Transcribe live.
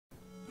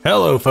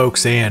Hello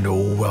folks and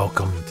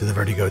welcome to the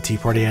Vertigo Tea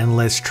Party, and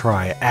let's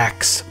try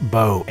Axe,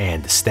 Bow,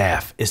 and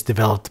Staff. It's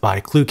developed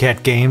by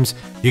Clewcat Games.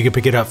 You can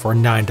pick it up for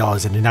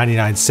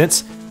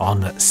 $9.99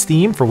 on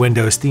Steam for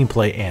Windows, Steam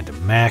Play,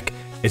 and Mac.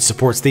 It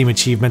supports Steam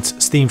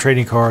achievements, Steam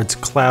trading cards,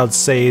 cloud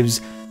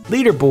saves,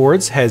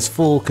 leaderboards, has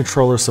full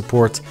controller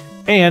support,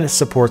 and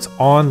supports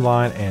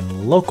online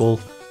and local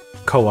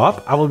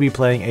co-op. I will be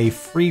playing a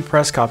free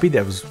press copy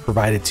that was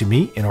provided to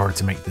me in order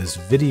to make this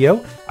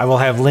video. I will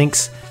have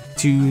links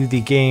to the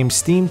game's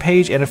Steam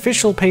page and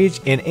official page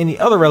and any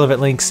other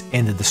relevant links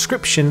in the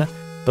description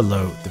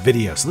below the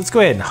video. So let's go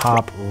ahead and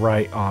hop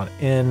right on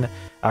in.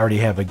 I already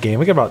have a game.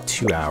 We got about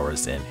 2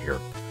 hours in here.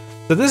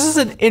 So this is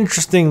an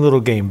interesting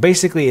little game.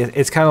 Basically,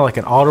 it's kind of like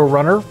an auto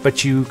runner,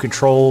 but you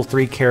control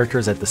 3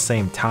 characters at the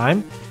same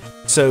time.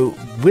 So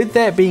with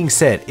that being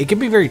said, it can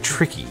be very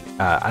tricky.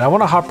 And I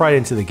want to hop right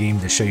into the game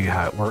to show you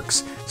how it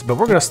works. But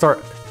we're going to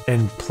start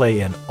and play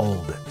an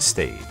old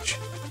stage.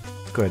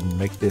 Let's go ahead and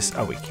make this.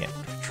 Oh, we can't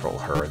control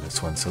her in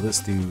this one, so let's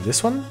do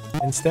this one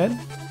instead.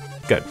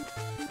 Good.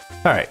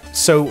 All right,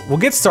 so we'll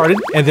get started,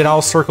 and then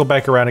I'll circle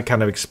back around and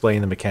kind of explain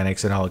the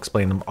mechanics, and I'll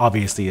explain them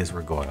obviously as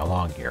we're going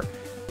along here.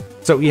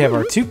 So we have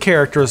our 2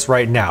 characters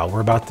right now.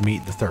 We're about to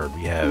meet the third.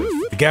 We have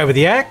the guy with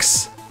the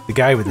axe, the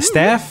guy with the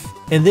staff,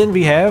 and then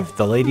we have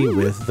the lady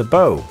with the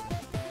bow.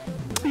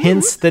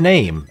 Hence the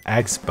name,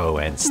 Axe, Bow,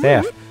 and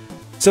Staff.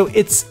 So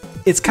it's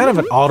kind of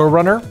an auto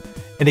runner.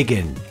 And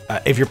again,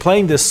 if you're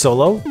playing this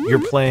solo,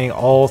 you're playing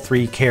all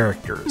 3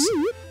 characters.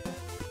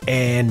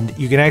 And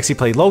you can actually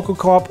play local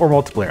co-op or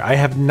multiplayer. I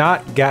have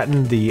not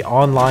gotten the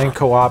online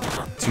co-op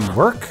to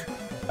work,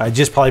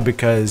 just probably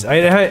because I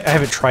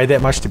haven't tried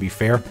that much, to be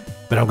fair.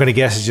 But I'm going to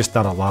guess it's just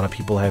not a lot of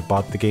people have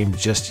bought the game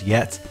just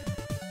yet.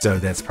 So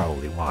that's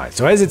probably why.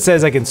 So as it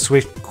says, I can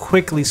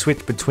quickly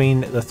switch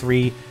between the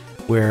 3,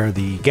 where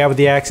the guy with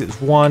the axe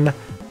is 1,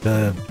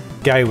 the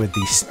guy with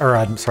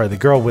the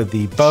girl with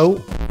the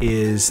bow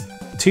is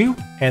 2,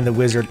 and the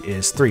wizard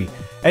is 3.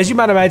 As you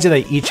might imagine,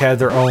 they each have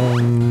their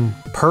own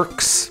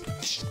perks,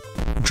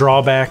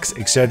 drawbacks,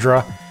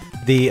 etc.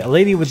 The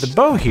lady with the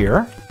bow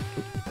here,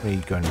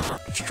 we're going to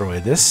destroy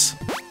this,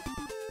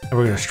 and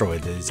we're going to destroy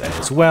these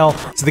as well.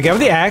 So the guy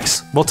with the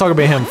axe, we'll talk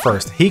about him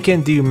first. He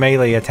can do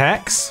melee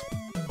attacks,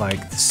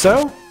 like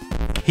so.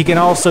 He can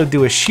also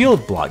do a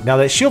shield block. Now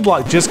that shield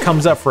block just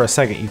comes up for a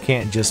second. You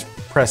can't just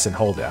press and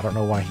hold it. I don't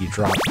know why he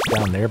dropped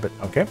down there, but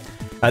okay.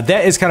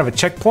 That is kind of a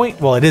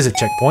checkpoint. Well, it is a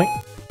checkpoint.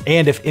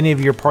 And if any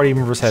of your party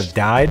members have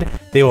died,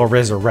 they will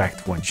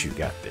resurrect once you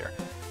got there.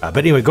 But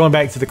anyway, going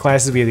back to the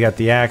classes, we got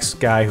the axe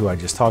guy who I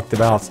just talked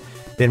about.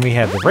 Then we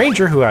have the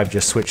ranger who I've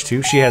just switched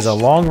to. She has a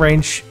long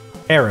range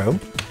arrow,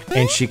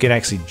 and she can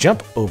actually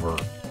jump over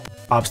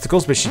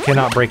obstacles, but she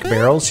cannot break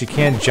barrels. She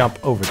can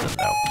jump over them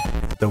though.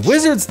 The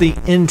wizard's the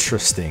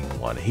interesting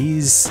one.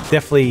 He's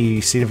definitely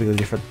significantly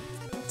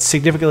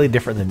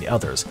different than the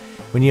others.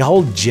 When you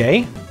hold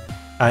J,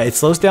 it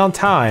slows down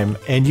time,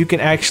 and you can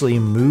actually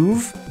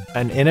move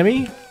an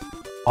enemy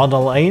on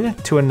a lane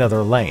to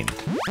another lane.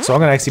 So I'm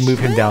going to actually move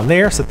him down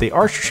there so that the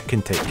archer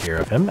can take care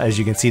of him. As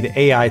you can see, the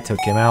AI took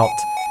him out,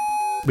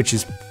 which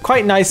is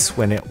quite nice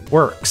when it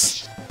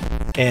works.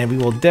 And we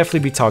will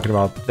definitely be talking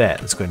about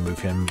that. Let's go ahead and move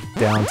him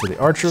down to the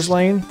archer's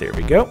lane. There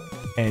we go.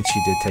 And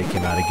she did take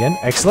him out again.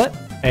 Excellent.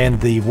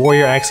 And the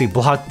warrior actually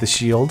blocked the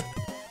shield,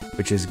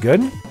 which is good.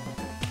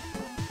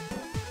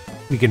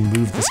 We can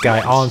move this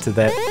guy onto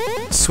that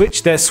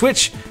switch. That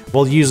switch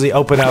will usually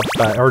open up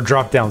or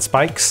drop down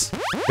spikes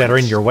that are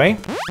in your way.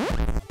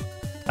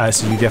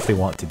 So you definitely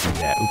want to do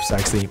that. Oops, I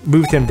actually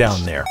moved him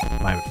down there.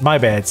 My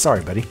bad.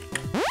 Sorry, buddy.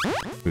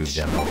 Move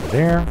down over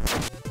there.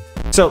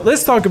 So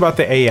let's talk about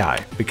the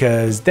AI,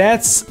 because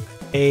that's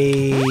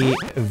a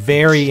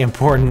very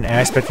important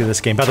aspect of this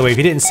game. By the way, if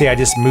you didn't see, I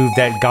just moved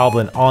that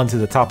goblin onto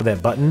the top of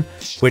that button,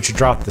 which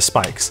dropped the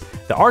spikes.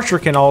 The archer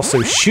can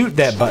also shoot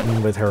that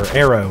button with her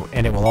arrow,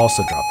 and it will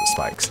also drop the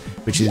spikes,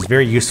 which is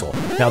very useful.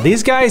 Now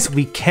these guys,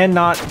 we can't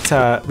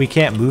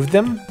move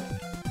them.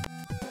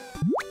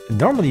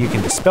 Normally you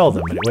can dispel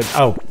them, but it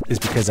would, it's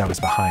because I was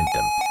behind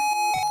them.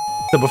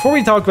 So before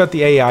we talk about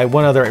the AI,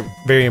 one other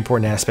very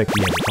important aspect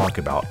we have to talk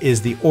about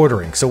is the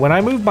ordering. So when I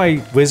move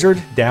my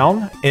wizard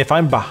down, if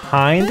I'm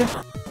behind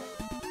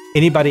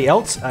anybody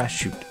else,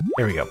 shoot,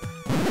 there we go.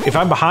 If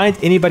I'm behind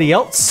anybody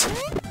else,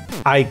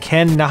 I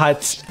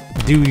cannot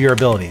do your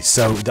abilities.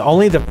 So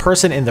only the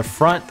person in the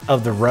front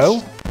of the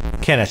row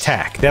can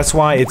attack. That's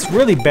why it's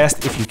really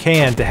best, if you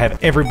can, to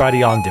have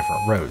everybody on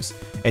different rows.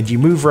 And you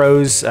move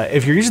rows,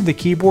 if you're using the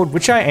keyboard,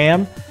 which I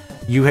am,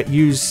 you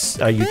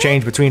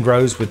change between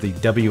rows with the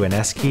W and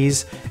S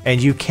keys,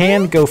 and you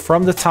can go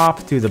from the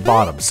top to the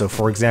bottom. So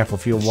for example,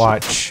 if you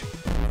watch,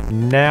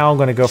 now I'm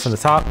going to go from the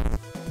top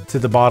to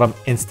the bottom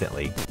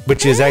instantly,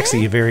 which is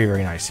actually a very,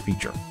 very nice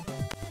feature.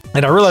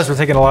 And I realize we're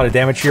taking a lot of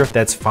damage here.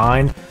 That's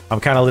fine. I'm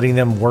kind of letting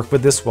them work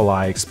with this while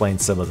I explain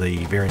some of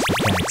the various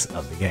mechanics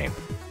of the game.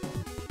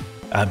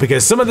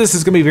 Because some of this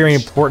is going to be very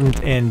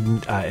important,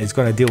 and it's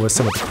going to deal with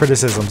some of the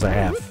criticisms I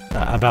have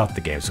about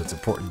the game, so it's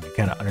important to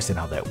kind of understand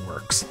how that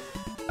works.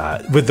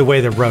 with the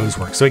way the rows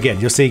work. So again,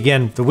 you'll see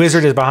again, the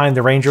wizard is behind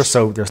the ranger,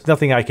 so there's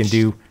nothing I can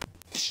do.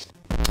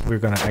 We're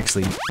gonna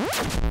actually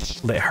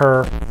let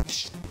her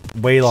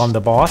wail on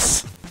the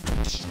boss,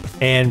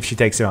 and she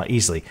takes him out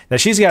easily. Now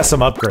she's got some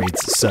upgrades,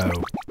 so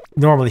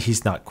normally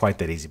he's not quite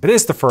that easy, but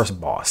it's the first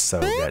boss, so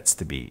that's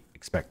to be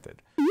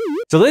expected.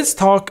 So let's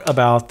talk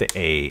about the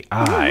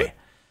AI.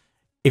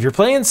 If you're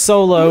playing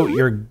solo,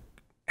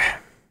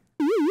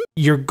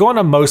 you're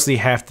gonna mostly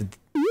have to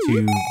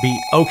be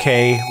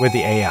okay with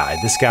the AI.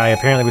 This guy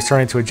apparently was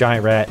turned into a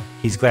giant rat.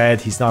 He's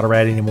glad he's not a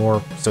rat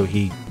anymore, so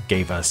he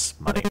gave us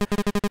money.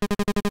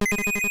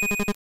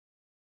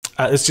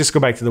 Let's just go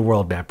back to the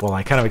world map while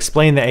I kind of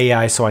explain the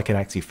AI so I can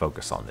actually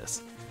focus on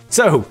this.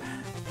 So,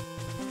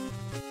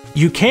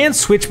 you can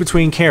switch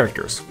between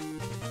characters,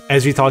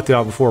 as we talked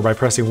about before, by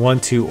pressing 1,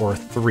 2, or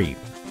 3.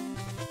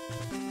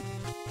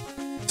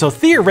 So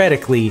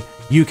theoretically,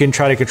 you can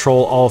try to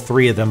control all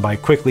three of them by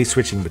quickly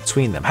switching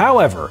between them.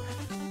 However,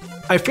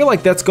 I feel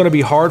like that's going to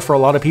be hard for a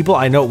lot of people.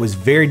 I know it was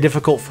very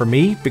difficult for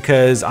me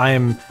because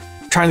I'm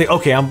trying to,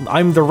 okay,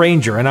 I'm the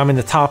ranger and I'm in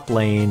the top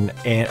lane,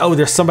 and oh,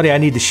 there's somebody I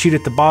need to shoot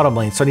at the bottom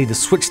lane, so I need to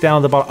switch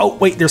down the bottom. Oh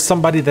wait, there's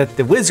somebody that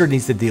the wizard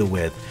needs to deal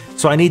with,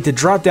 so I need to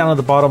drop down to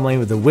the bottom lane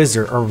with the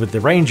wizard or with the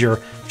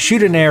ranger,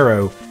 shoot an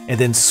arrow, and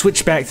then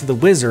switch back to the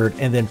wizard,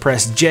 and then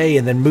press J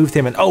and then move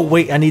him. And oh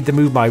wait, I need to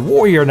move my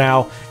warrior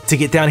now to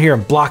get down here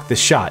and block the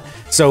shot.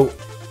 So,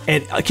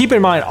 and keep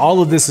in mind,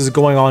 all of this is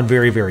going on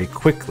very, very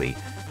quickly.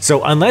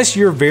 So unless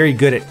you're very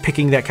good at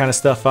picking that kind of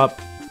stuff up,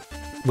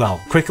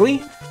 well,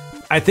 quickly,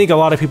 I think a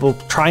lot of people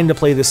trying to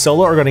play this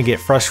solo are going to get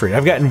frustrated.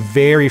 I've gotten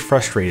very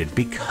frustrated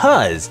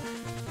because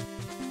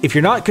if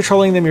you're not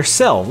controlling them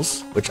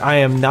yourselves, which I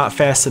am not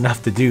fast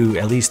enough to do,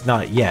 at least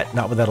not yet,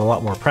 not without a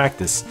lot more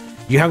practice,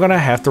 you're going to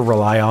have to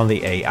rely on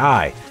the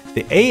AI.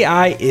 The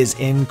AI is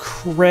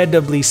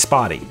incredibly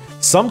spotty.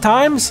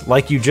 Sometimes,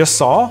 like you just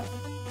saw,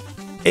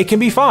 it can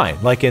be fine.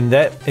 Like in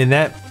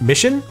that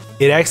mission,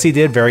 it actually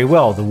did very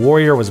well. The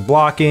warrior was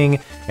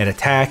blocking and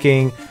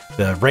attacking.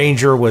 The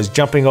ranger was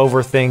jumping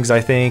over things,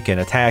 I think, and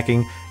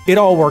attacking. It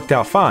all worked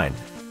out fine.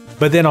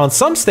 But then on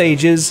some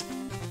stages,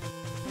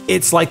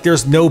 it's like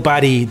there's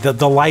nobody,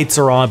 the lights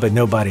are on, but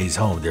nobody's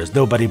home. There's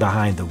nobody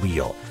behind the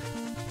wheel.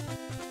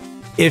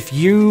 If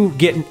you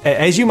get,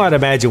 as you might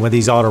imagine with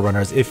these auto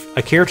runners, if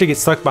a character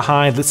gets stuck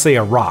behind, let's say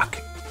a rock,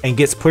 and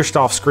gets pushed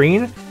off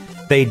screen,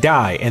 they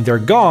die and they're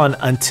gone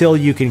until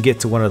you can get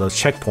to one of those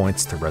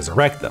checkpoints to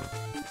resurrect them.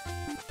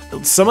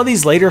 Some of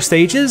these later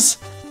stages,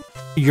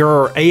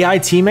 your AI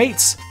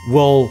teammates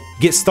will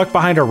get stuck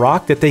behind a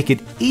rock that they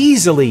could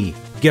easily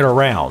get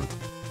around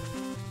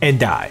and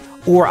die.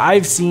 Or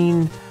I've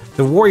seen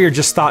the warrior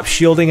just stop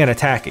shielding and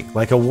attacking.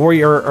 Like a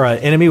warrior or an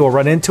enemy will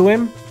run into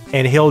him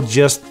and he'll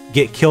just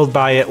get killed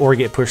by it or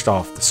get pushed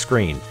off the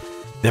screen.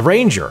 The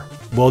ranger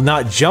will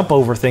not jump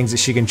over things that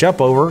she can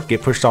jump over,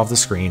 get pushed off the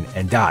screen,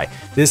 and die.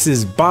 This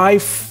is by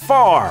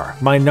far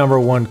my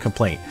 #1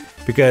 complaint,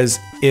 because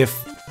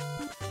if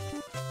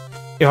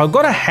I'm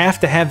going to have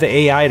the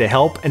AI to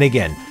help, and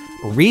again,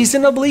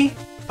 reasonably,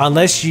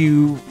 unless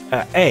you,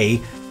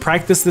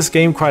 practice this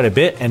game quite a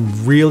bit and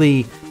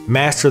really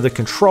master the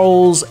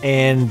controls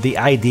and the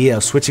idea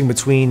of switching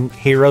between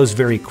heroes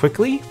very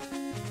quickly,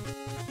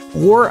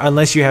 or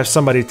unless you have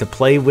somebody to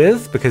play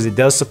with, because it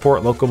does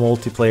support local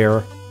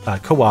multiplayer,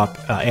 co-op,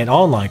 and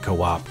online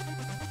co-op,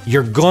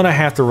 you're going to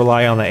have to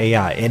rely on the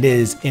AI. It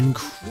is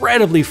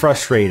incredibly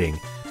frustrating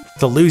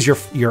to lose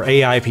your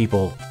AI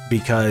people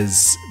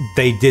because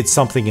they did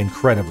something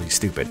incredibly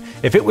stupid.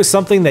 If it was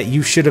something that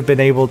you should have been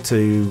able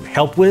to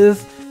help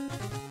with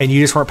and you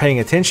just weren't paying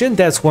attention,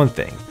 that's one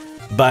thing.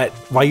 But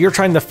while you're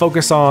trying to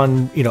focus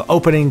on,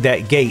 opening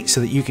that gate so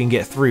that you can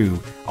get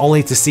through,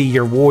 only to see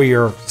your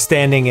warrior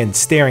standing and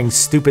staring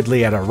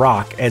stupidly at a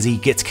rock as he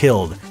gets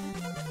killed,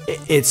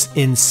 it's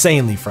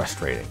insanely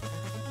frustrating.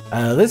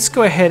 Let's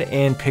go ahead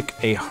and pick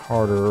a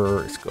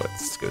harder, let's go to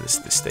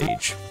this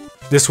stage.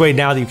 This way,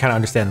 now that you kind of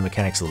understand the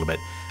mechanics a little bit.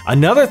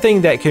 Another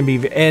thing that can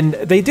be, and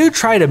they do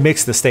try to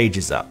mix the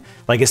stages up.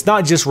 Like, it's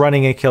not just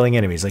running and killing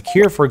enemies. Like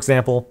here, for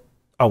example,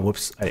 oh,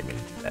 whoops, I didn't mean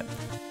to do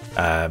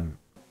that.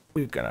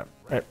 We're gonna,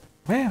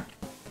 well,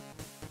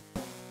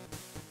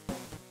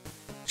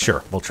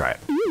 sure, we'll try it.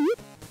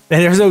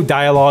 And there's no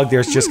dialogue,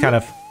 there's just kind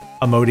of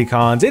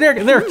emoticons.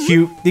 They're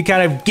cute. You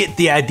kind of get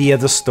the idea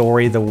of the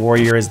story. The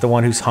warrior is the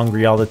one who's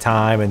hungry all the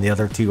time, and the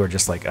other two are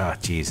just like, ah,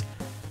 geez.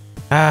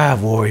 Ah,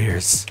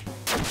 warriors.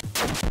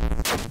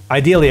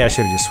 Ideally, I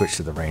should have just switched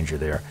to the ranger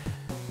there.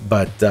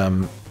 But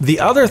the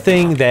other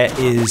thing that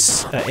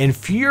is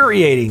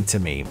infuriating to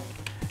me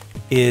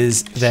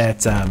is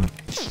that,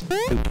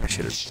 I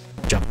should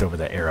have jumped over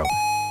that arrow.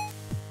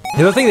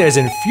 The other thing that is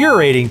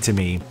infuriating to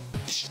me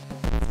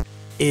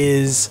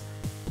is,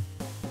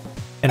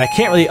 and I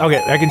can't really,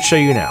 okay, I can show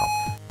you now.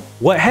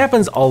 What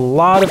happens a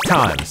lot of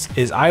times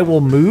is I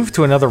will move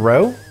to another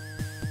row,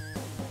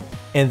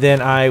 and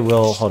then I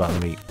will, hold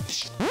on,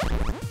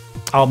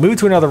 I'll move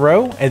to another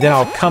row, and then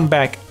I'll come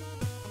back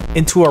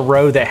into a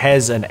row that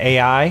has an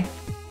AI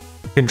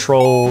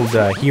controlled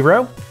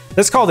hero.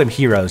 Let's call them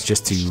heroes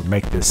just to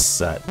make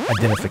this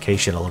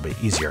identification a little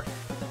bit easier.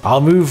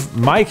 I'll move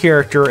my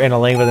character in a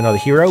lane with another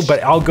hero,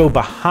 but I'll go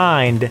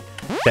behind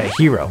that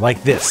hero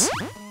like this.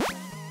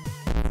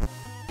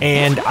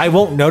 And I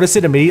won't notice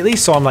it immediately,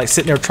 so I'm like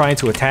sitting there trying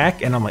to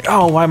attack, and I'm like,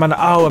 oh, why am I not,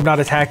 oh, I'm not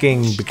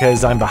attacking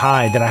because I'm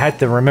behind. Then I had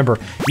to remember,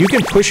 you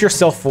can push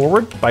yourself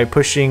forward by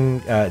pushing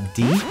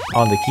D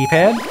on the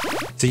keypad,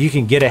 so you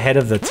can get ahead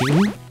of the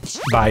team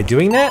by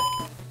doing that.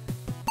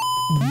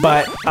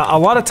 But a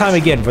lot of time,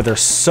 again, where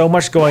there's so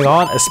much going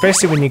on,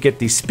 especially when you get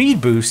these speed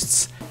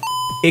boosts,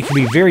 it can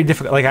be very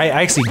difficult. Like, I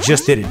actually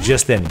just did it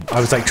just then. I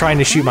was like trying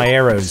to shoot my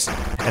arrows,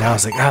 and I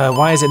was like,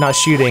 why is it not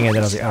shooting? And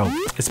then I was like,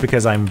 oh, it's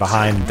because I'm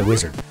behind the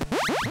wizard.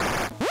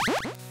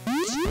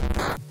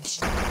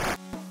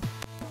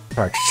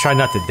 All right, try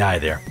not to die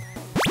there.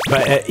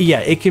 But yeah,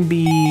 it can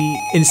be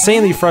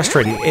insanely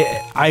frustrating.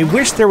 I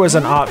wish there was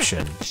an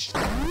option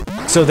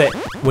so that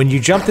when you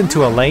jumped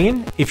into a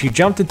lane, if you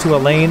jumped into a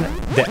lane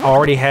that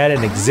already had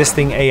an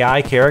existing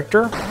AI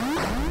character,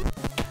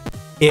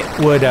 it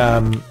would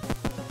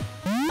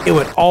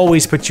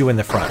always put you in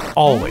the front,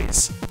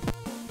 always.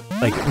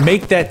 Like,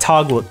 make that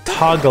toggleable.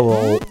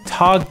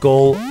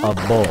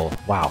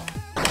 Wow.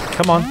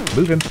 Come on,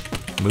 move him,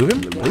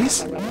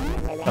 please.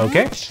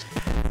 Okay.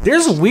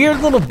 There's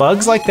weird little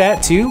bugs like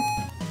that too.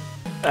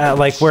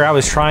 Like where I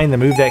was trying to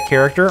move that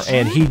character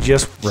and he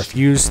just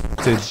refused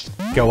to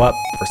go up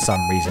for some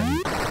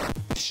reason.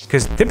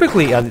 Because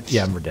typically,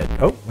 yeah, we're dead.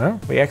 Oh, well,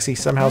 we actually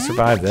somehow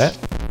survived that.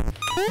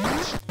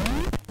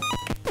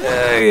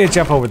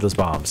 Jump over those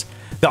bombs.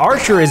 The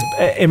archer is,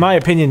 in my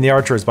opinion, the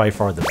archer is by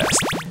far the best.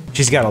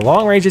 She's got a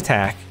long range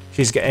attack.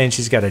 She's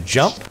got a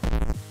jump.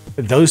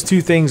 Those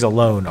two things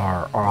alone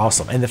are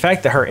awesome. And the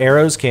fact that her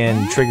arrows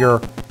can trigger.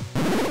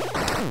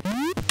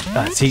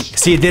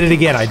 See, it did it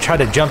again. I tried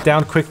to jump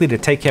down quickly to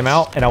take him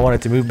out, and I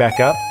wanted to move back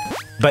up,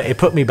 but it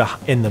put me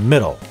in the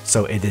middle,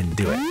 so it didn't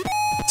do it.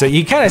 So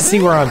you kind of see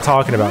where I'm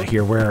talking about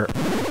here, where,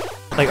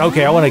 like,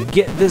 okay, I want to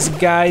get this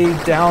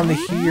guy down to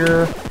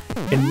here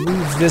and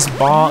move this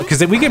bomb,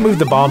 because we can move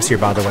the bombs here,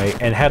 by the way,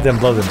 and have them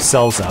blow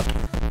themselves up.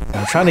 And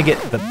I'm trying to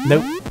get the,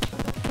 nope.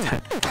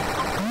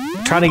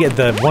 Trying to get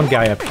the one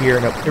guy up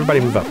here. Nope, everybody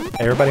move up.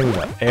 Everybody move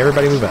up.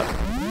 Everybody move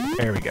up.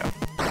 There we go.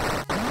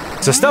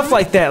 So stuff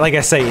like that, like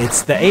I say,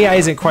 it's the AI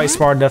isn't quite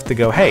smart enough to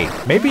go, hey,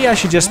 maybe I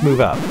should just move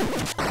up.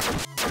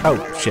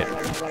 Oh, shit.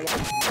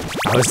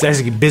 I was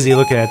actually busy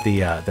looking at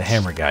the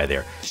hammer guy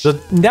there. So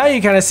now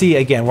you kind of see,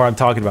 again, what I'm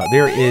talking about.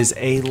 There is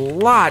a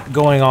lot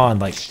going on,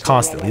 like,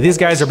 constantly. These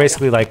guys are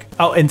basically like,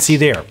 oh, and see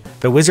there.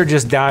 The wizard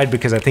just died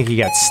because I think he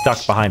got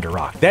stuck behind a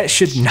rock. That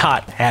should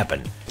not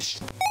happen.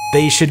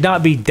 They should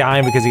not be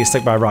dying because he gets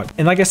stuck by a rock.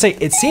 And like I say,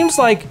 it seems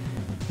like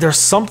there's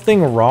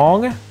something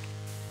wrong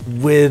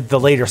with the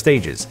later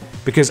stages.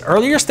 Because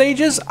earlier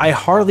stages, I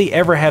hardly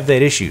ever have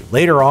that issue.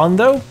 Later on,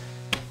 though,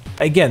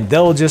 again,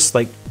 they'll just,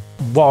 like,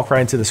 walk right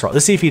into this rock.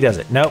 Let's see if he does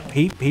it. Nope,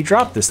 he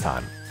dropped this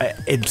time.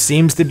 It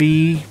seems to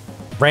be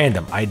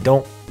random. I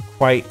don't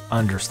quite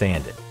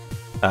understand it.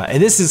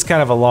 And this is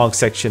kind of a long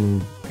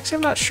section. Actually,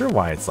 I'm not sure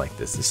why it's like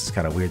this. This is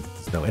kind of weird that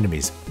there's no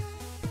enemies.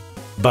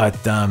 But,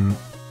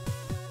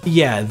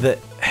 yeah, the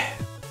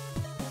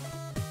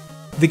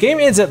game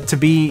ends up to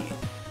be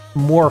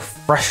more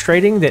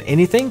frustrating than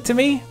anything to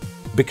me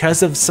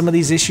because of some of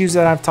these issues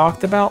that I've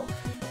talked about.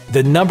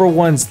 The number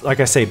ones,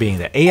 like I say, being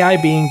the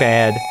AI being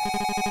bad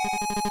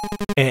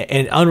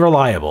and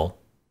unreliable.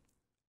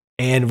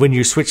 And when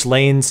you switch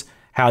lanes,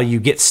 how you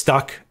get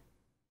stuck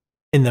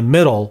in the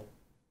middle,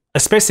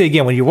 especially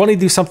again, when you want to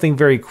do something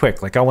very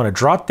quick, like I want to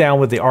drop down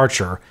with the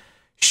archer,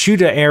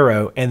 shoot an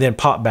arrow, and then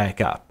pop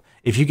back up.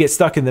 If you get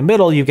stuck in the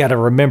middle, you've got to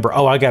remember,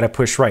 oh, I got to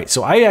push right.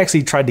 So I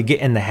actually tried to get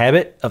in the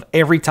habit of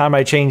every time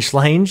I change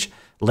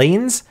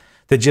lanes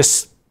to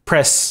just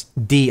press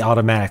D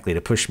automatically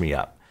to push me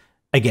up.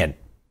 Again,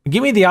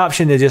 give me the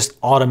option to just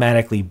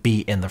automatically be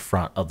in the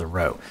front of the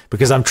row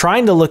because I'm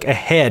trying to look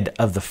ahead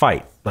of the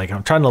fight. Like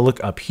I'm trying to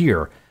look up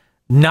here,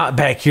 not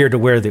back here to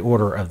where the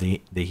order of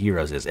the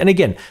heroes is. And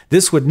again,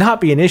 this would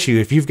not be an issue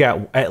if you've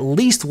got at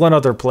least one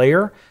other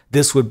player.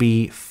 This would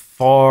be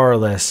far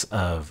less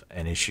of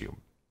an issue.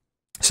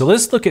 So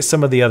let's look at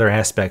some of the other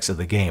aspects of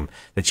the game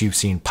that you've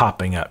seen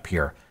popping up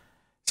here.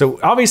 So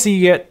obviously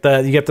you get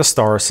the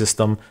star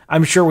system.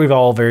 I'm sure we're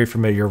all very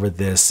familiar with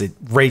this. It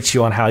rates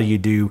you on how you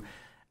do.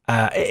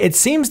 It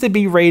seems to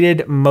be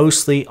rated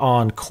mostly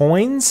on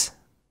coins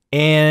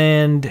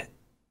and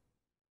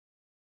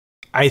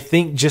I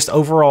think just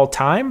overall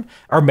time,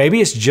 or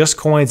maybe it's just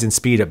coins and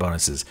speed up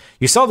bonuses.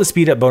 You saw the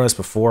speed up bonus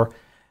before.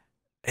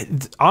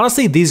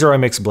 Honestly, these are a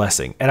mixed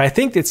blessing, and I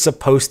think it's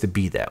supposed to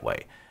be that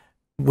way.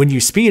 When you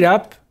speed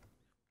up,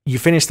 you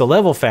finish the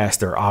level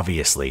faster,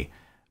 obviously,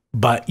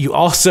 but you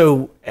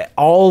also,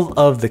 all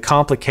of the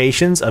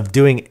complications of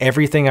doing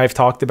everything I've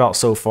talked about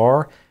so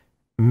far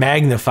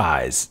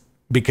magnifies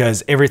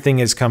because everything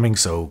is coming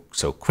so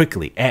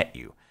quickly at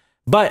you.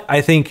 But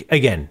I think,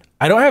 again,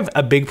 I don't have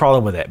a big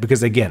problem with that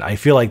because, again, I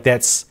feel like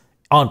that's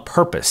on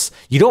purpose.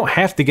 You don't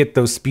have to get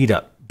those speed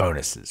up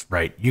bonuses,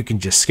 right? You can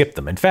just skip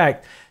them. In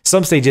fact,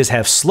 some stages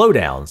have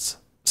slowdowns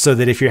so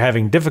that if you're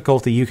having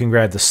difficulty, you can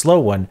grab the slow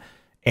one,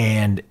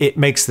 and it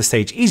makes the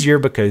stage easier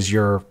because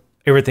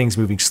everything's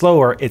moving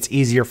slower. It's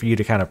easier for you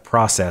to kind of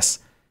process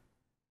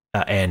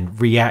and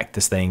react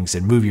to things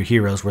and move your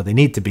heroes where they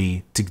need to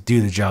be to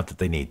do the job that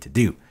they need to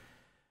do.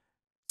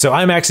 So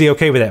I'm actually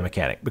okay with that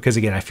mechanic because,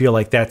 again, I feel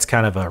like that's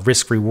kind of a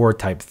risk-reward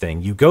type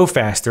thing. You go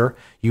faster,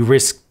 you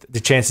risk the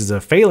chances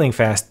of failing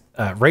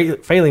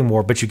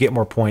more, but you get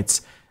more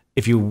points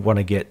if you want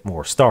to get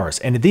more stars.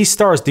 And these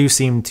stars do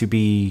seem to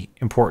be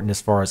important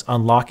as far as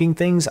unlocking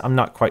things. I'm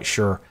not quite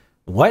sure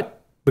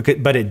what,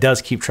 but it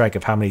does keep track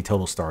of how many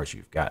total stars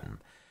you've gotten.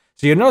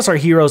 So you'll notice our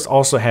heroes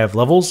also have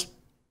levels.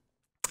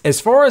 As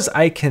far as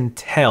I can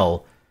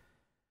tell,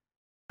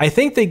 I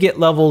think they get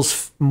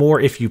levels more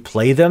if you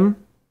play them.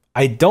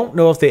 I don't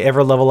know if they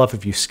ever level up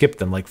if you skip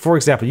them. Like, for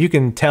example, you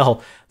can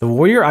tell the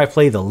warrior I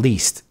play the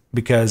least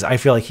because I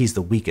feel like he's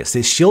the weakest.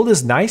 His shield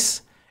is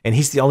nice, and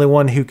he's the only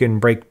one who can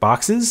break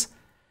boxes.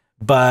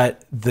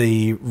 But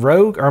the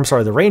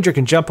the ranger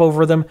can jump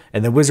over them,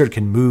 and the wizard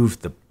can move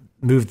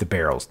the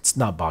barrels. It's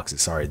not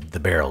boxes, sorry, the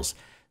barrels.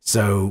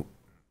 So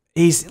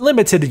he's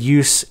limited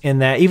use in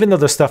that, even though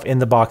there's stuff in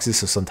the boxes,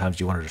 so sometimes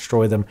you want to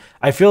destroy them.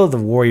 I feel the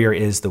warrior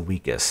is the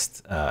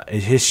weakest.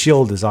 His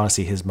shield is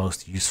honestly his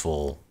most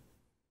useful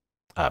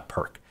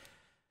perk.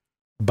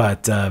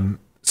 But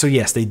so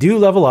yes, they do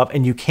level up,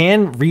 and you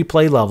can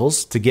replay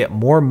levels to get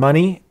more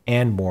money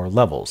and more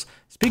levels.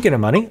 Speaking of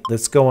money,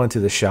 let's go into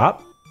the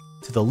shop,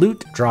 to the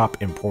Loot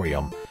Drop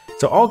Emporium.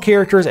 So all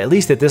characters, at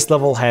least at this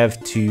level,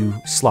 have 2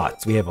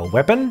 slots. We have a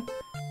weapon,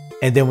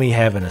 and then we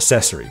have an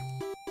accessory.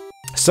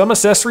 Some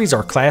accessories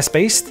are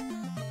class-based.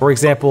 For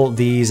example,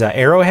 these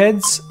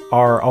arrowheads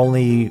are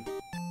only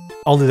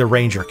the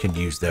ranger can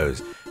use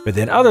those. But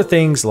then other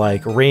things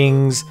like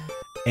rings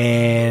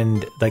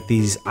and like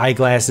these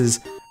eyeglasses,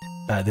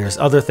 there's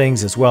other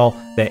things as well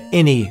that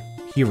any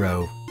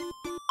hero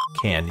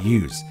can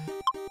use.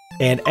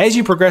 And as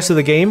you progress through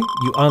the game,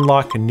 you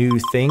unlock new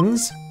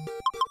things.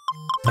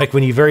 Like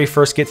when you very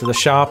first get to the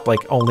shop, like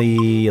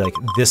only like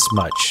this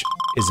much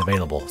is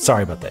available.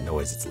 Sorry about that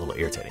noise, it's a little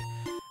irritating.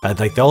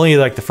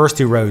 Like the first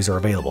 2 rows are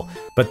available.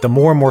 But the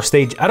more and more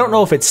stage, I don't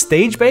know if it's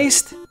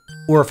stage-based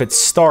or if it's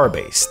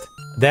star-based.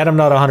 That I'm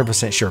not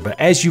 100% sure. But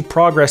as you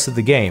progress through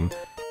the game,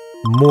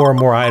 more and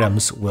more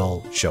items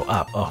will show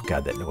up. Oh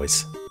god, that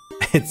noise.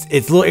 It's a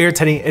little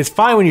irritating. It's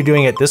fine when you're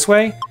doing it this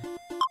way,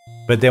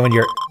 but then when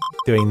you're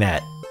doing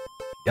that,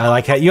 I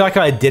like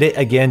how I did it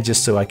again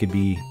just so I could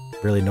be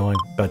really annoying.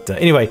 But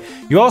anyway,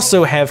 you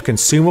also have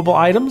consumable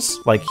items,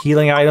 like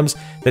healing items.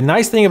 The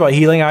nice thing about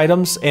healing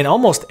items, and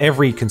almost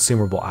every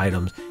consumable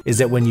item, is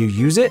that when you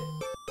use it,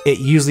 it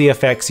usually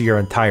affects your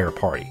entire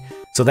party.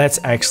 So that's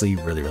actually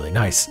really, really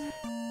nice.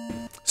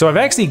 So I've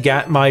actually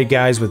got my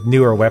guys with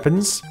newer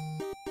weapons,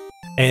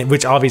 and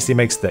which obviously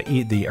makes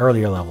the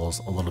earlier levels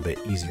a little bit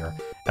easier.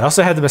 I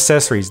also have the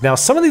accessories. Now,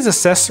 some of these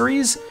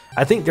accessories,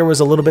 I think there was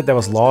a little bit that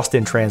was lost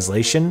in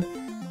translation,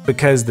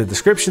 because the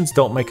descriptions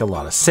don't make a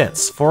lot of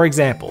sense. For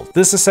example,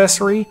 this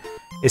accessory,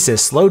 it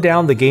says slow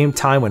down the game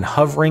time when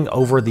hovering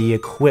over the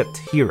equipped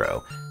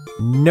hero.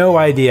 No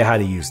idea how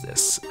to use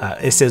this.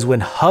 It says when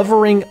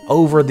hovering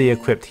over the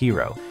equipped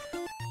hero.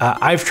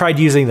 I've tried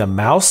using the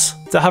mouse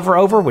to hover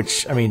over,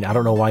 which, I mean, I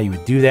don't know why you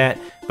would do that,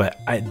 but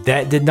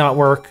that did not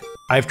work.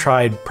 I've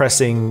tried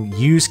pressing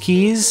use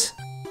keys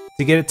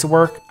to get it to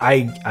work.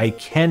 I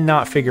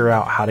cannot figure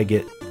out how to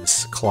get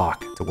this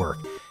clock to work.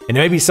 And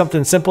it may be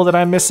something simple that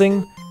I'm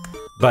missing,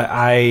 but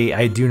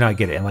I do not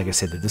get it. And like I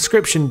said, the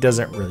description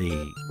doesn't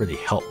really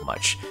help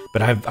much.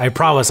 But I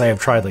promise I have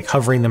tried like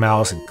hovering the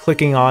mouse and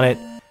clicking on it,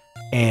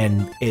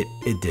 and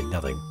it did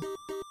nothing.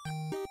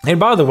 And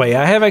by the way,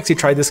 I have actually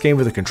tried this game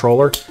with a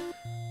controller.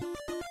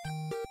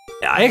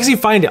 I actually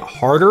find it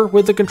harder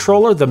with the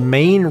controller. The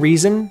main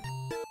reason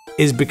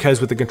is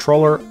because with the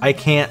controller, I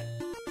can't,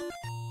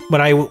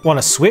 when I want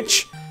to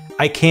switch,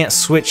 I can't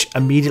switch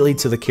immediately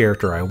to the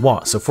character I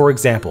want. So for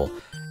example,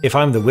 if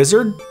I'm the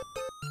wizard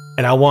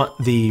and I want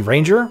the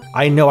ranger,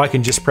 I know I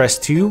can just press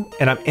 2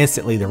 and I'm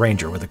instantly the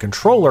ranger. With a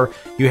controller,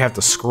 you have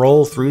to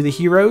scroll through the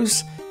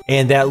heroes,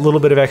 and that little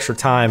bit of extra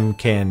time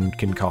can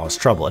cause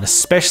trouble. And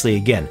especially,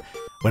 again,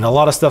 when a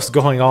lot of stuff's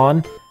going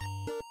on,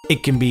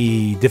 it can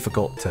be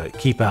difficult to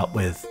keep up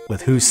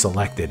with who's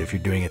selected if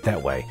you're doing it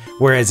that way.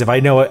 Whereas if I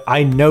know it,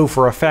 I know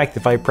for a fact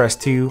if I press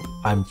 2,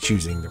 I'm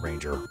choosing the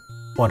ranger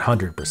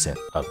 100%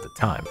 of the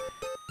time.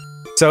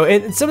 So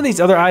in some of these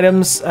other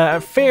items,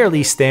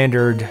 fairly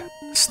standard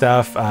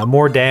stuff.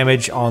 More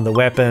damage on the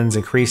weapons,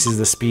 increases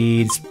the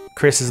speed,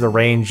 increases the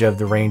range of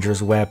the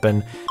ranger's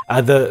weapon.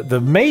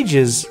 The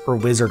mage's or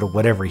wizard or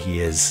whatever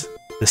he is,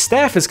 the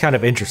staff is kind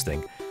of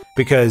interesting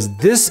because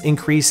this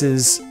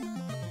increases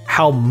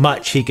how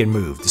much he can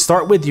move. To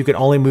start with, you can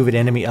only move an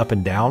enemy up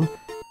and down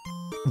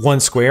 1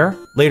 square.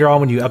 Later on,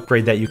 when you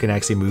upgrade that, you can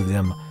actually move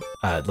them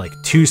like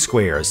 2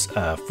 squares,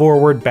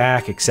 forward,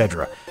 back,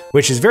 etc.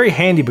 Which is very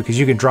handy because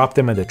you can drop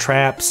them into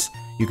traps,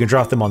 you can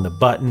drop them on the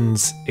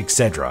buttons,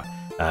 etc.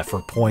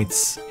 For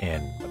points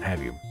and what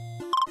have you.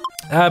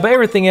 But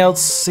everything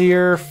else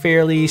here,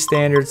 fairly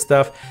standard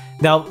stuff.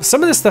 Now,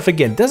 some of this stuff,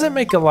 again, doesn't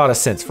make a lot of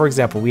sense. For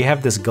example, we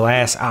have this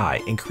glass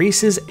eye,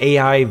 increases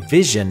AI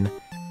vision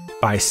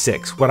by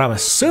 6. What I'm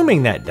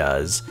assuming that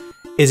does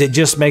is it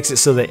just makes it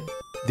so that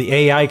the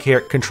AI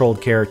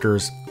controlled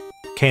characters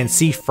can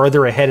see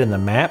further ahead in the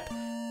map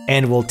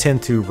and will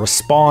tend to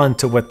respond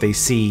to what they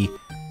see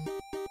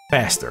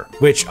faster,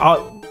 which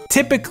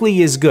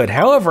typically is good.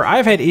 However,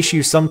 I've had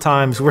issues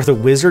sometimes where the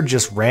wizard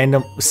just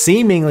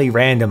seemingly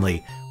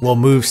randomly will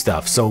move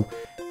stuff. So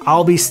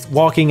I'll be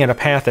walking in a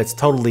path that's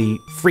totally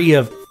free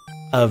of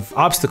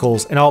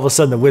obstacles, and all of a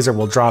sudden the wizard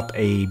will drop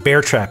a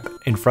bear trap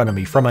in front of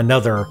me from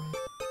another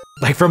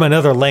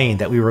lane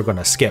that we were going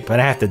to skip,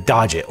 and I have to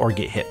dodge it or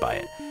get hit by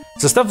it.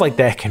 So stuff like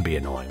that can be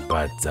annoying,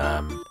 but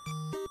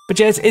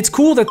yeah, it's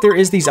cool that there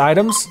is these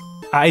items.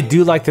 I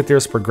do like that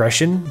there's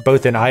progression,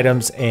 both in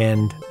items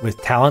and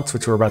with talents,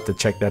 which we're about to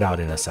check that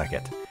out in a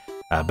second.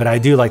 But I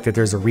do like that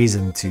there's a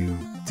reason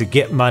to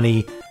get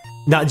money,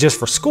 not just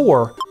for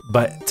score,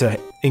 but to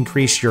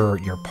increase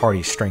your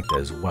party strength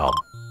as well.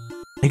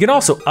 You can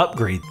also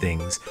upgrade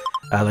things.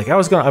 Like I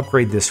was going to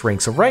upgrade this ring.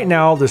 So right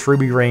now, this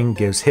ruby ring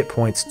gives hit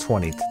points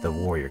 20 to the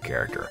warrior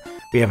character.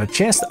 We have a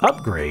chance to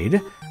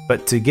upgrade,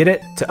 but to get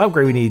it to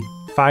upgrade, we need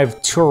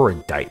 5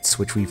 Toroidites,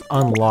 which we've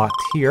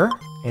unlocked here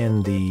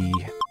in the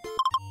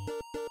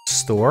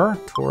store.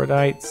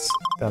 Toroidites,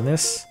 done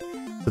this.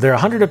 So they're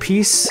 100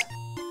 apiece.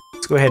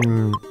 Let's go ahead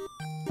and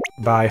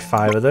buy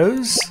 5 of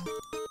those.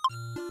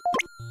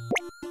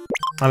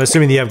 I'm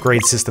assuming the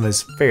upgrade system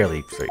is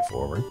fairly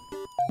straightforward.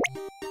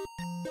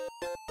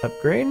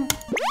 Upgrade.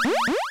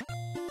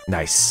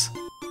 Nice.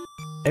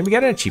 And we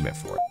got an achievement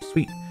for it.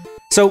 Sweet.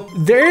 So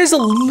there is a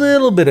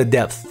little bit of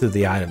depth to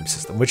the item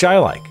system, which I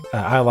like.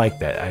 I like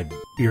that.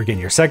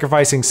 You're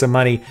sacrificing some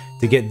money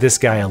to get this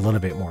guy a little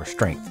bit more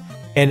strength.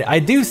 And I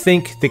do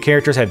think the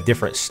characters have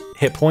different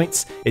hit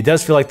points. It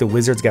does feel like the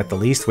wizard's got the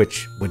least,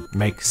 which would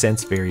make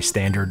sense, very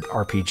standard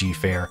RPG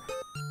fare.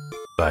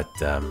 But,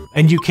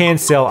 and you can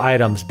sell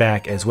items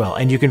back as well.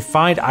 And you can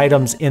find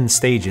items in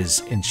stages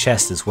in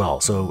chests as well.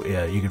 So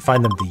you can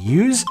find them to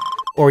use,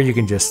 or you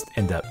can just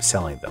end up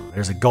selling them.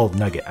 There's a gold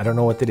nugget. I don't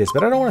know what that is,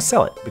 but I don't want to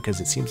sell it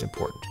because it seems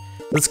important.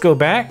 Let's go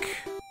back.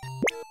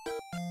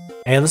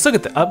 And let's look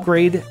at the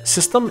upgrade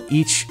system.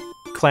 Each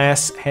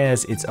class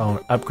has its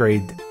own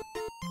upgrade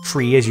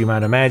tree, as you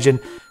might imagine.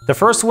 The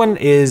first one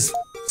is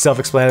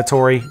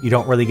self-explanatory. You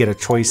don't really get a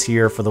choice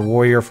here. For the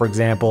warrior, for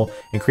example,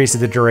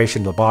 increases the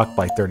duration of the block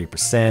by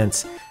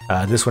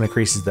 30%. This one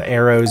increases the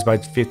arrows by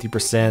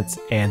 50%,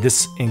 and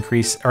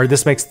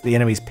this makes the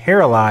enemies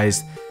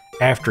paralyzed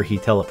after he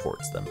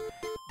teleports them.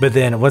 But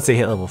then once they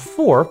hit level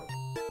 4,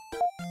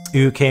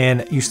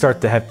 you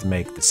start to have to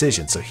make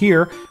decisions. So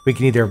here we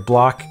can either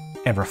block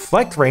and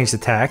reflect ranged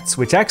attacks,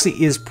 which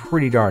actually is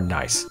pretty darn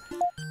nice.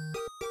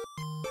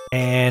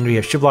 And we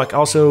have shield block,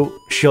 also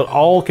shield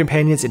all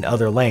companions in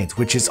other lanes,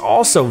 which is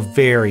also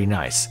very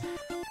nice.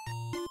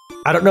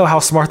 I don't know how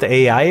smart the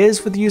AI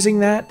is with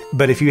using that,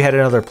 but if you had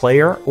another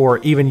player, or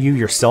even you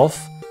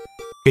yourself,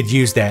 could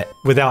use that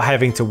without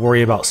having to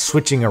worry about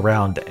switching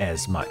around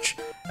as much.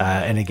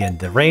 And again,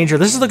 the ranger,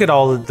 let's just look at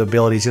all of the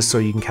abilities just so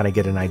you can kind of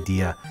get an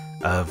idea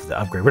of the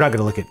upgrade. We're not going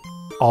to look at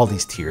all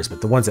these tiers,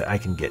 but the ones that I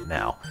can get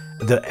now.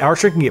 The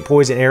archer can get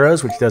poison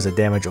arrows, which does a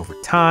damage over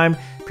time.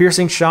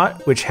 Piercing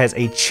shot, which has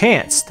a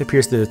chance to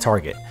pierce through the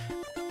target.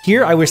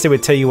 Here, I wish they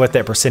would tell you what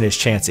that percentage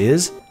chance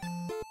is,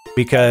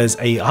 because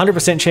a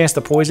 100% chance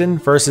to poison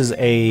versus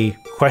a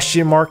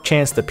question mark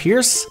chance to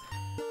pierce,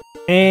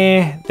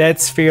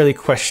 that's fairly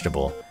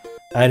questionable.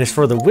 And as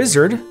for the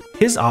wizard,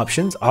 his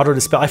options, auto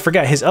dispel. I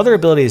forgot, his other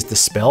ability is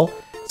dispel.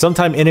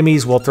 Sometimes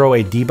enemies will throw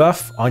a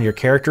debuff on your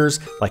characters,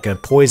 like a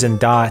poison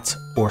dot,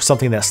 or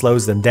something that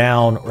slows them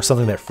down, or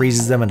something that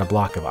freezes them in a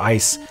block of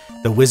ice.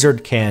 The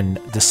wizard can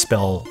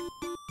dispel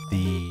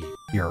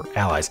your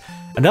allies.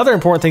 Another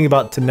important thing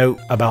to note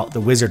about the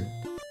wizard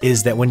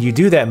is that when you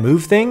do that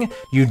move thing,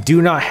 you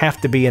do not have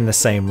to be in the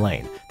same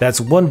lane. That's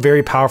one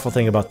very powerful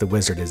thing about the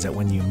wizard, is that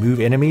when you move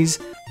enemies,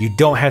 you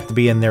don't have to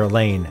be in their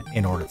lane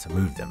in order to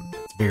move them.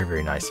 It's very,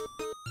 very nice.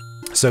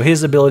 So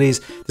his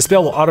abilities, the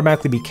spell will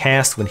automatically be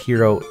cast when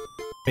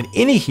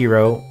any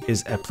hero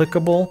is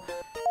applicable.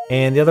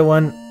 And the other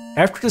one,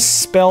 after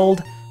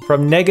dispelled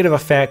from negative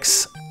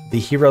effects, the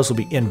heroes will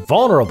be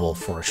invulnerable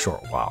for a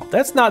short while.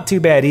 That's not too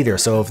bad either.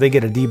 So if they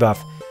get a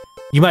debuff,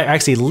 you might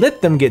actually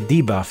let them get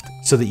debuffed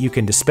so that you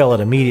can dispel it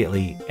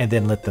immediately and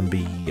then let them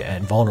be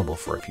invulnerable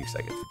for a few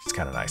seconds, which is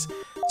kind of nice.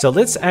 So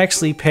let's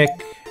actually pick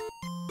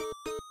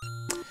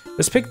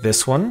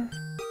this one,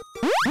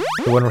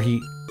 the one where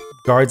he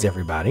guards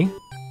everybody.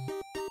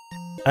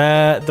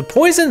 The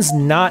poison's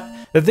not,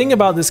 the thing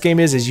about this game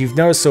is you've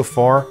noticed so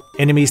far,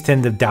 enemies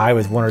tend to die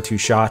with 1 or 2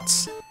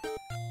 shots.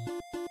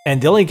 And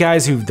the only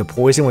guys who the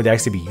poison would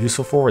actually be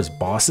useful for is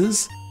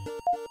bosses.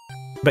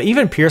 But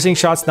even piercing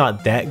shot's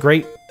not that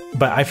great,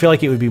 but I feel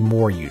like it would be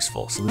more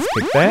useful. So let's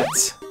pick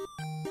that.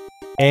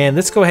 And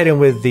let's go ahead and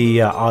with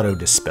the auto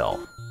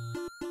dispel.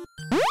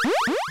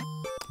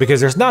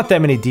 Because there's not that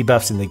many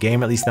debuffs in the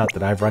game, at least not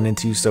that I've run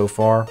into so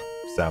far.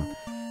 So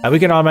we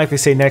can automatically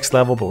say next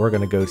level, but we're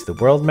going to go to the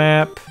world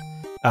map.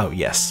 Oh,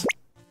 yes.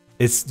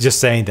 It's just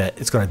saying that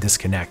it's going to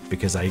disconnect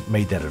because I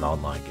made that an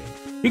online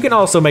game. You can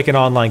also make an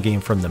online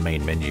game from the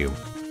main menu.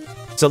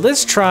 So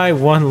let's try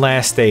one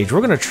last stage.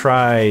 We're going to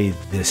try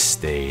this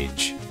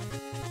stage.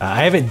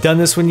 I haven't done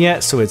this one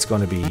yet, so it's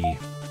going to be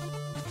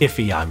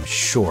iffy, I'm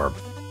sure.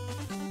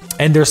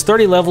 And there's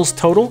 30 levels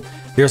total.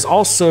 There's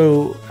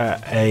also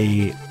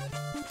a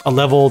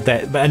level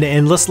an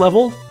endless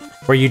level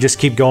where you just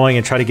keep going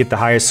and try to get the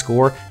highest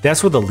score.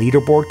 That's where the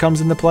leaderboard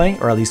comes into play,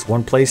 or at least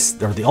one place,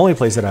 or the only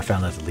place that I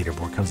found that the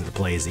leaderboard comes into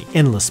play is the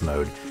endless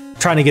mode,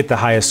 trying to get the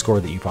highest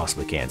score that you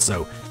possibly can.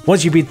 So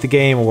once you beat the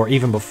game, or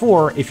even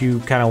before, if you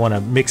kind of want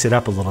to mix it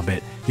up a little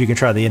bit, you can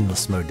try the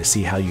endless mode to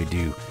see how you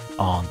do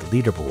on the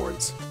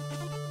leaderboards.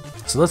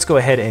 So let's go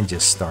ahead and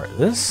just start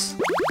this.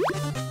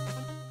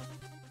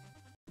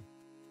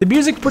 The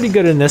music's pretty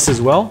good in this as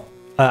well.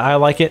 I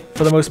like it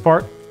for the most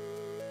part.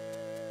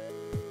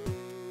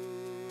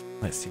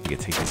 Let's see if we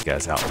can take these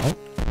guys out. Oh.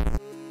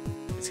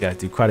 These guys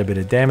do quite a bit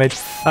of damage.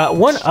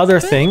 One other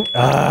thing.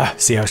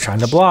 See, I was trying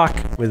to block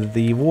with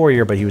the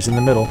warrior, but he was in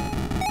the middle.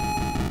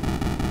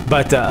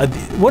 But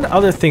one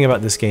other thing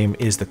about this game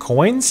is the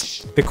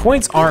coins. The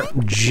coins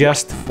aren't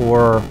just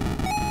for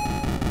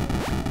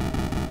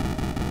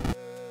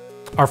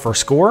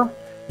score.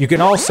 You can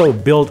also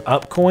build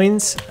up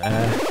coins.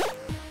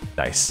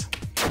 Nice.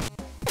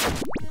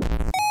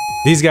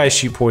 These guys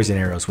shoot poison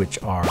arrows,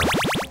 which are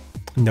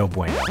no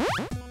bueno.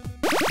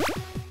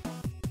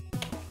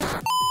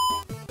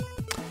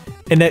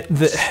 And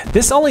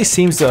this only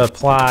seems to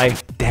apply,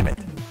 damn it.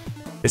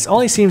 This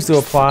only seems to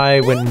apply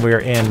when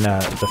we're in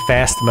the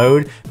fast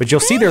mode, but you'll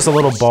see there's a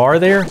little bar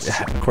there.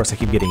 Of course, I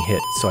keep getting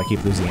hit, so I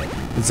keep losing it.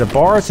 There's a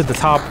bar to the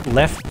top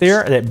left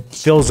there that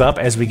fills up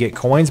as we get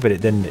coins,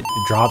 but then it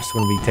drops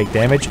when we take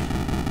damage.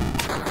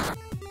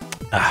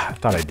 I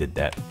thought I did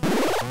that.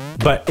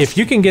 But if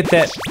you can get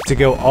that to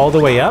go all the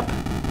way up,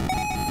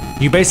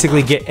 you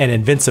basically get an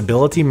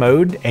invincibility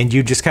mode, and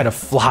you just kind of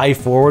fly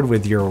forward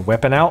with your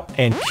weapon out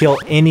and kill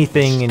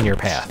anything in your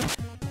path.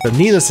 So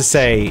needless to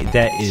say,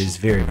 that is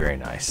very, very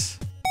nice.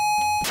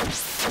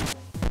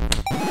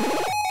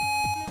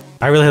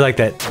 I really like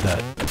that,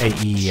 the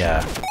AE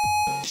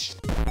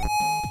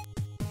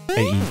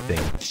thing.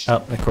 Oh,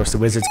 of course the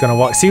wizard's gonna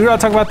walk. See what I'm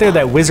talking about there?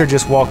 That wizard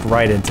just walked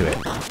right into it.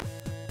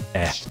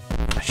 I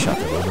shot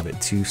it a little bit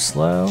too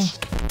slow.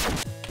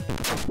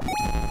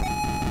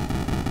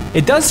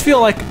 It does feel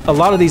like a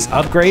lot of these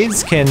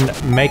upgrades can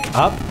make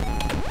up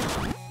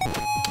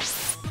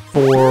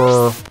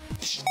for...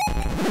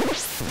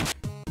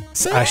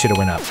 I should have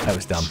went up. That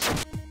was dumb.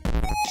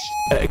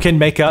 Can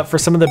make up for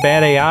some of the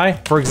bad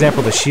AI. For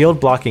example, the shield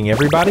blocking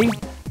everybody.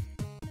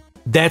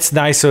 That's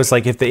nice, so it's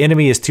like if the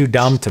enemy is too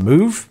dumb to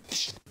move,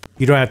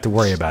 you don't have to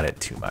worry about it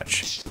too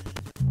much.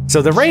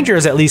 So the ranger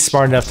is at least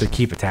smart enough to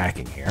keep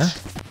attacking here.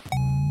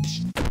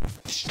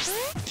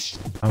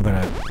 I'm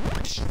gonna...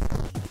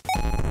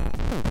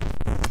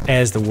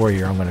 As the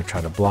warrior, I'm gonna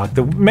try to block.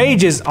 The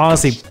mage is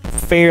honestly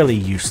fairly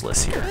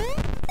useless here.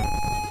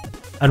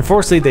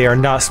 Unfortunately, they are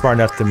not smart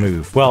enough to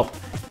move. Well,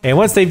 and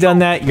once they've done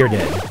that, you're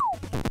dead.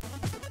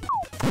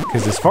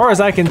 Because as far as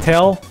I can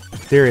tell,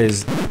 there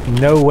is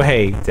no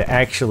way to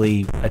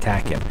actually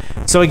attack him.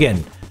 So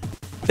again,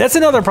 that's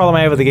another problem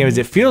I have with the game, is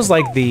it feels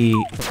like the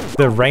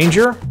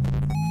ranger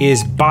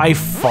is by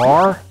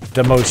far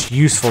the most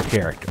useful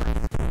character.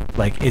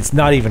 Like, it's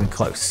not even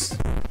close.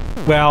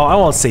 Well, I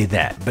won't say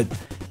that, but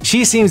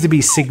she seems to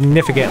be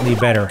significantly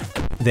better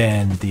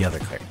than the other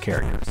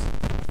characters.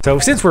 So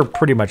since we're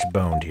pretty much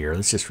boned here,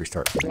 let's just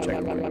restart from the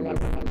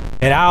checkpoint.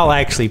 And I'll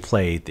actually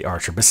play the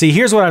archer. But see,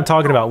 here's what I'm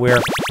talking about, where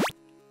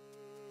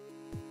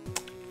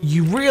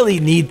you really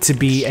need to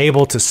be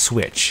able to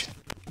switch,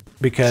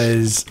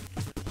 because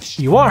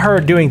you want her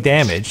doing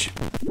damage,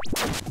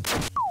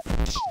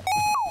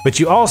 but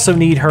you also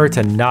need her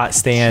to not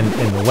stand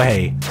in the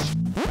way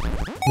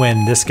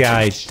when this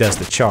guy does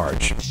the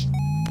charge.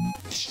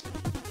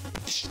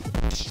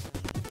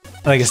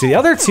 Like I said, the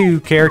other two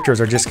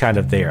characters are just kind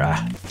of there.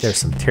 There's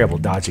some terrible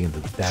dodging of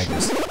the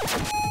daggers.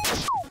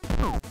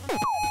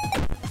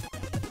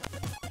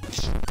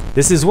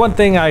 This is one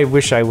thing I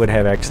wish I would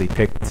have actually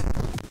picked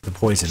the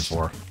poison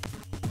for.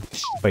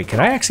 Wait, can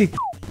I actually...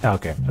 Oh,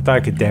 okay, I thought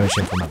I could damage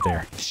him from up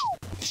there.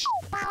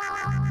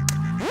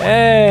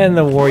 And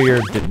the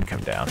warrior didn't come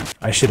down.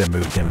 I should have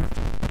moved him.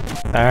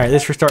 All right,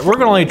 let's restart. We're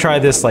gonna only try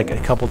this like a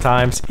couple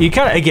times. You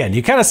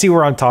kind of see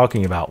where I'm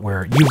talking about,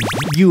 where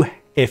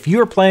if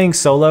you're playing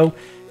solo,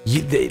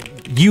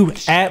 you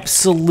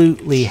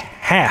absolutely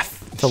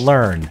have to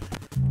learn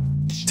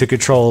to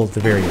control the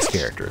various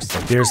characters.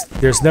 Like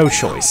there's no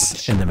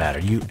choice in the matter.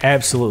 You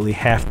absolutely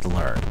have to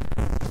learn,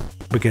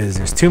 because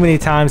there's too many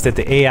times that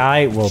the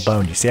AI will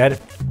bone you. See, I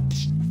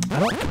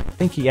don't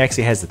think he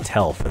actually has the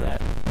tell for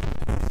that.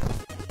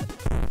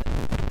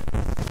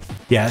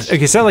 Yeah,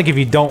 okay, it's not like if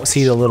you don't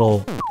see the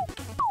little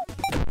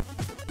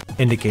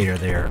indicator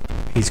there,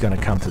 he's gonna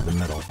come to the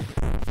middle.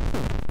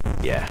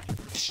 Yeah.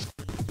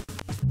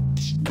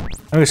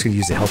 I'm just gonna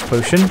use the health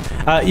potion.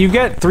 You've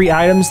got 3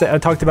 items that I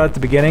talked about at the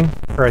beginning,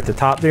 or at the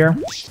top there.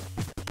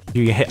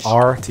 You can hit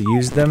R to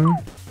use them.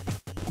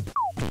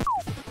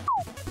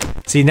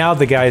 See, now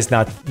the guy's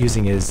not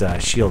using his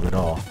shield at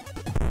all.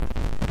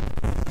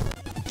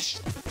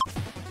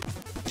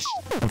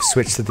 I've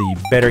switched to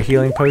the better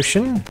healing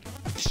potion.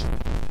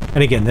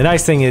 And again, the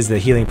nice thing is the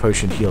healing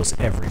potion heals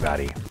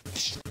everybody.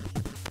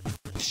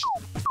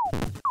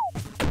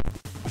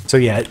 So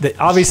yeah,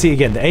 obviously,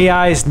 again, the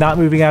AI is not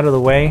moving out of the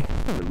way.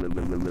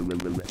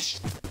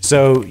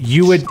 So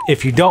you would,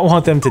 if you don't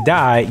want them to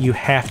die, you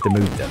have to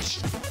move them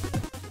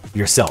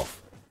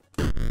yourself.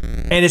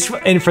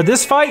 And for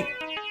this fight,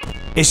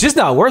 it's just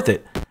not worth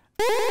it.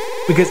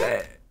 Because,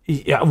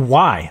 yeah,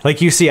 why?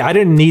 Like you see, I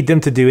didn't need them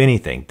to do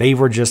anything. They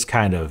were just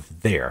kind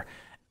of there.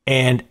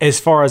 And as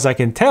far as I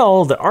can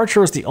tell, the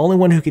archer is the only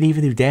one who can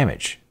even do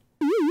damage.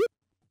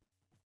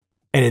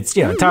 And it's,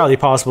 yeah, entirely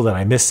possible that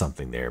I missed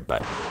something there,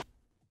 but...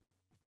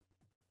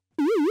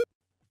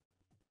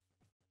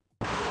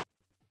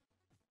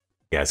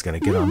 Yeah, it's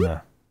gonna get on the...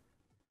 Are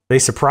they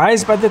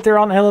surprised by that they're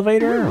on the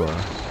elevator? Or...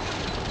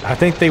 I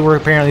think they were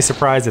apparently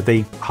surprised that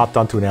they hopped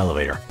onto an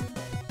elevator.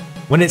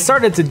 When it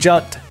started to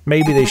jut,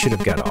 maybe they should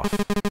have got off.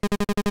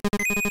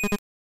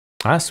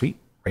 Ah, sweet.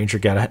 Ranger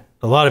got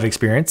a lot of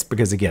experience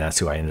because, again, that's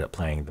who I ended up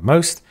playing the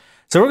most.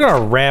 So we're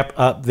gonna wrap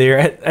up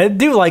there. I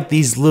do like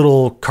these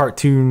little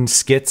cartoon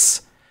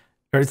skits.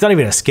 Or it's not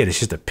even a skit, it's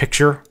just a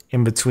picture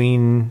in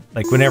between,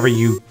 like whenever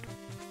you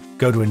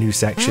go to a new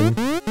section.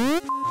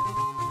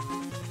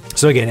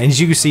 So again,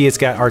 as you can see, it's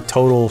got our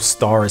total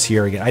stars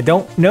here again. I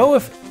don't know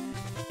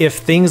if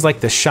things like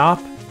the shop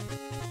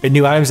and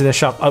new items in the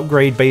shop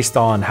upgrade based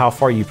on how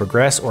far you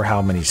progress or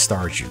how many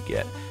stars you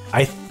get.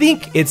 I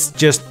think it's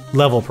just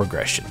level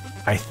progression,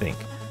 I think.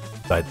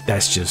 But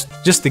that's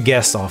just a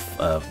guess off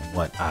of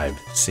what I've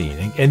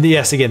seen. And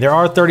yes, again, there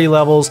are 30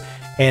 levels,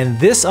 and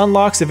this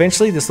unlocks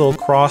eventually, this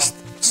little crossed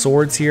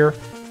swords here.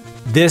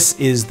 This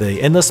is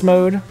the endless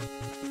mode.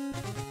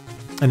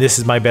 And this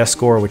is my best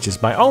score, which is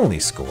my only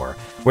score,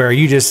 where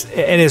you just,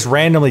 and it's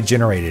randomly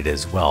generated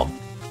as well,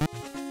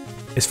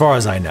 as far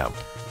as I know.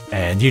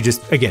 And you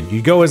just, again,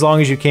 you go as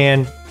long as you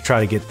can, try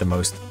to get the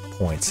most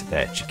points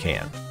that you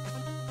can.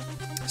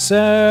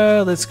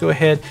 So let's go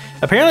ahead.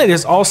 Apparently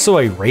there's also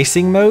a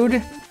racing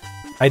mode.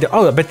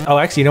 Oh,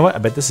 actually, you know what? I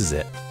bet this is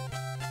it.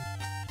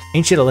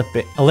 Ancient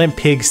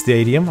Olympic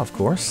Stadium, of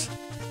course.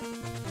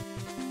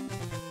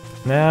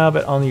 Now,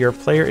 but on your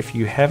player, if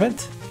you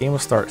haven't, game will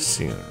start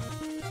soon.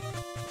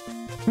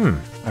 All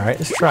right,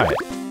 let's try it.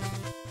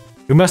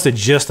 We must have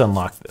just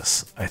unlocked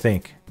this, I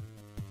think.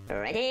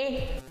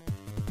 Ready?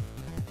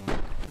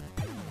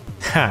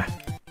 Ha.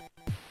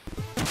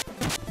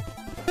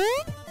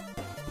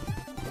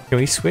 Can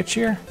we switch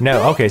here?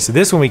 No, okay, so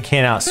this one we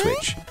cannot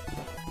switch.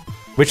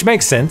 Which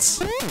makes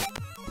sense. Ooh,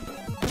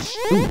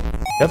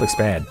 that looks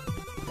bad.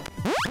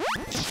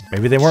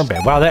 Maybe they weren't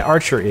bad. Wow, that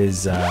archer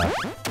is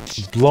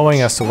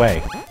blowing us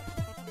away.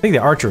 I think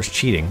the archer is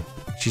cheating.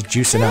 She's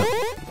juicing up.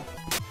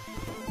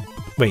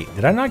 Wait,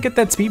 did I not get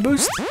that speed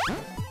boost?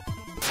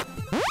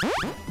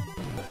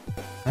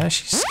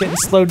 She's getting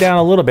slowed down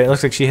a little bit. It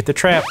looks like she hit the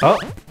trap. Oh.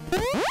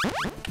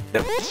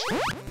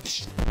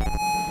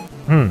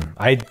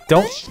 I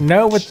don't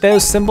know what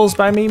those symbols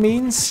by me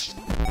means.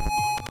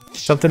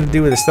 Something to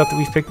do with the stuff that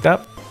we've picked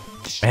up.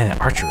 Man, that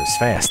archer is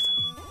fast.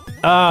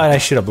 Ah, and I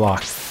should have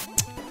blocked.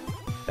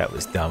 That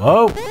was dumb.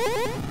 Oh!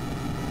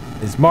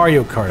 There's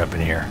Mario Kart up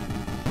in here.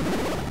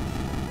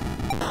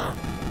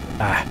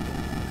 Ah.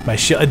 My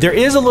shield. There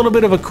is a little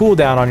bit of a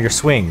cooldown on your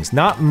swings.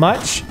 Not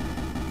much.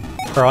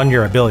 Or on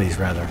your abilities,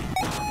 rather.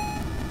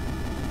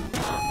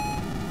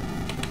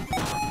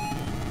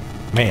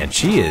 Man,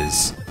 she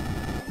is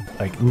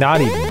like not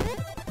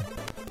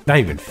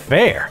even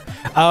fair.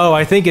 Oh,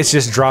 I think it's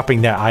just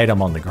dropping that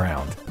item on the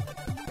ground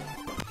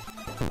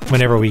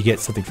whenever we get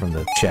something from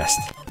the chest.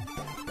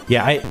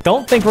 Yeah, I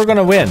don't think we're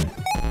gonna win.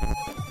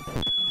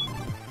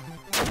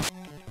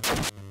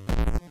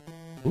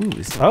 Ooh,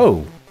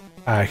 oh,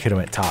 I could have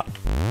went top.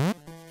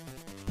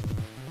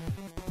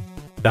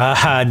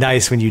 Ah,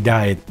 nice. When you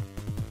die,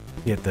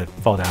 you have to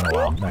fall down a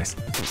while. Nice.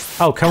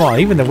 Oh, come on.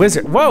 Even the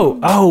wizard. Whoa.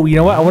 Oh, you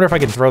know what? I wonder if I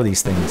can throw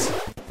these things.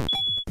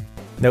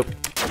 Nope.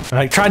 I'm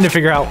like trying to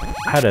figure out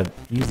how to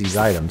use these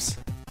items.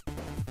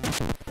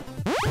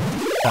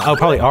 Oh,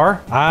 probably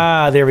R?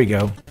 Ah, there we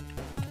go.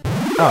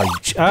 Oh,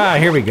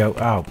 here we go.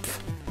 Oh.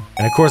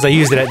 And of course I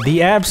used it at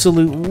the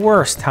absolute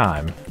worst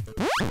time.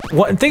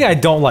 One thing I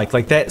don't like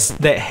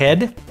that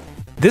head.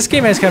 This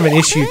game has kind of an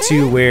issue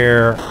too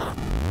where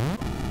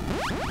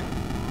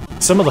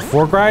some of the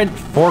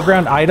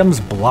foreground items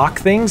block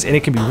things, and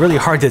it can be really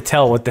hard to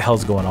tell what the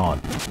hell's going on.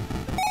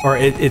 Or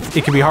it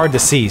can be hard to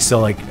see. So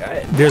like,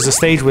 there's a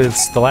stage with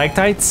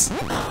stalactites,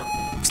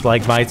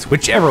 stalagmites,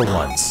 whichever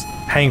ones,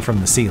 hang from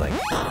the ceiling,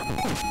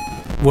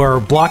 or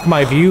block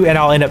my view, and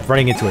I'll end up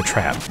running into a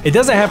trap. It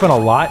doesn't happen a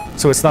lot,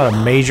 so it's not a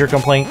major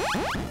complaint.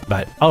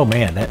 But oh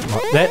man,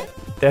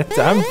 that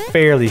I'm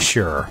fairly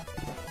sure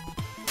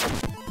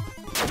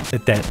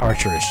that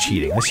archer is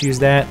cheating. Let's use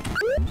that.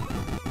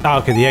 Oh,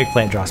 okay, the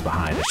eggplant drops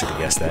behind. I should have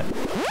guessed that.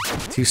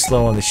 Too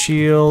slow on the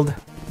shield.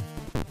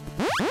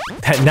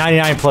 At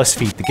 99 plus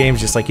feet, the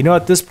game's just like, you know,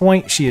 at this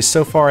point, she is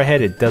so far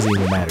ahead, it doesn't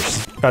even matter.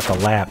 She's about to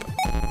lap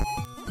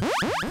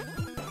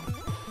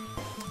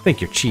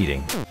think you're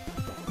cheating.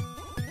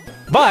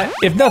 But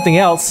if nothing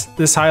else,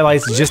 this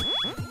highlights just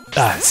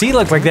see,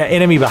 look, like that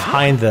enemy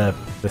behind the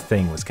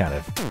thing was kind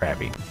of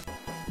crappy.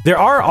 There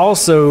are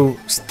also,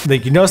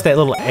 like, you notice that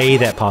little A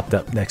that popped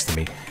up next to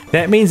me.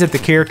 That means that the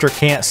character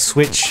can't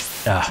switch.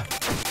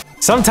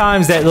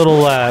 Sometimes that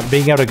little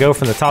being able to go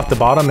from the top to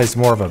bottom is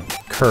more of a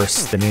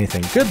curse than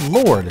anything. Good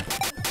lord.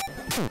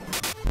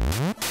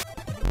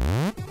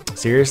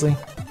 Seriously?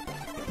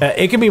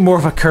 It can be more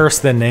of a curse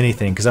than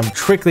anything, because I'm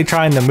quickly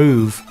trying to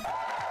move.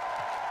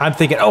 I'm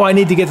thinking, oh, I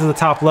need to get to the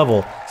top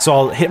level, so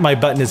I'll hit my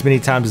button as many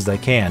times as I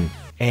can,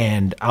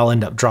 and I'll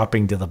end up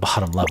dropping to the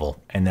bottom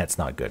level, and that's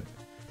not good.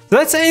 So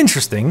that's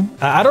interesting.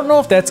 I don't know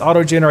if that's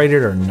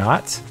auto-generated or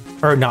not.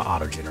 Or not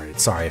auto-generated,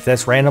 sorry, if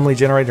that's randomly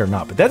generated or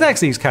not, but that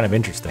actually is kind of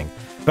interesting.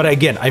 But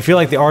again, I feel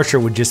like the Archer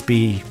would just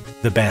be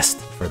the best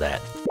for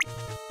that.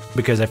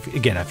 Because,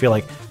 again, I feel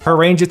like her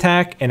range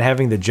attack and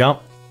having the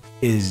jump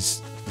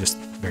is just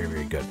very,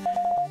 very good.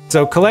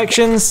 So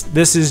collections,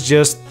 this is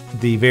just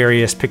the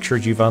various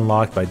pictures you've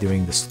unlocked by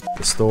doing the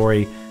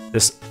story.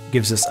 This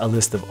gives us a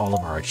list of all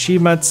of our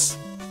achievements.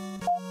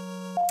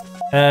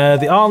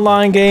 The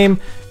online game,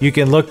 you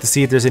can look to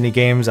see if there's any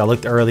games. I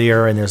looked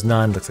earlier and there's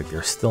none. Looks like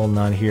there's still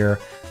none here.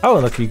 Oh,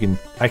 and look, you can,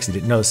 I actually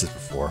didn't notice this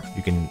before.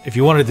 You can, if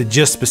you wanted to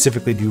just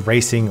specifically do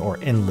racing or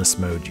endless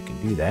mode, you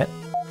can do that.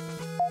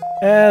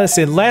 Let's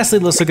see, lastly,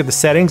 let's look at the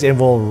settings and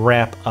we'll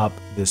wrap up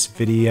this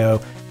video.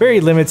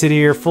 Very limited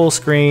here, full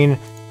screen,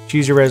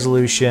 choose your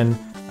resolution.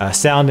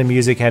 Sound and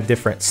music have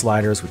different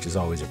sliders, which is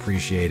always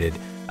appreciated.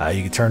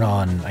 You can turn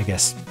on, I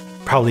guess,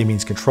 probably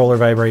means controller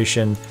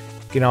vibration.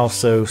 You can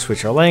also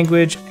switch our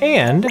language,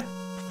 and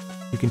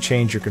you can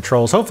change your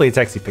controls. Hopefully it's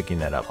actually picking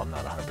that up. I'm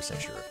not 100%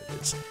 sure if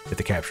it is, if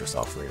the capture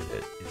software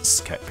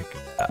is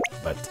picking that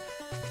up.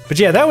 But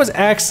yeah, that was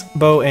axe,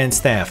 bow, and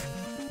staff.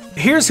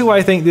 Here's who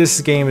I think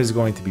this game is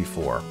going to be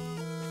for.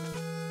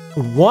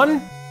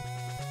 One,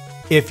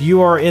 if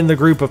you are in the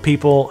group of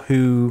people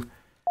who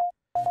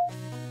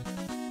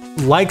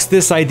likes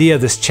this idea,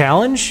 this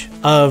challenge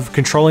of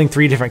controlling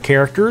 3 different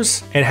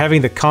characters and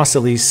having to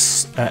constantly,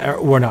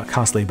 or not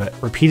constantly, but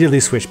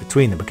repeatedly switch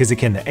between them. Because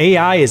again, the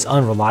AI is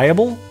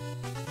unreliable.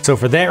 So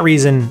for that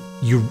reason,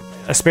 you,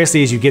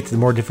 especially as you get to the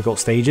more difficult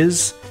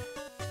stages,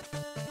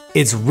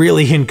 it's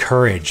really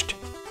encouraged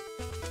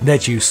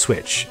that you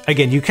switch.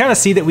 Again, you kind of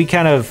see that we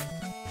kind of,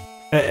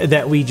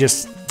 that we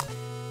just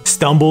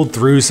stumbled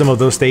through some of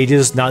those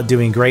stages, not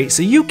doing great.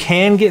 So you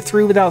can get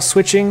through without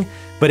switching,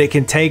 but it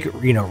can take,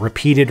 you know,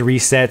 repeated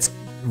resets,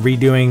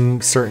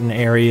 redoing certain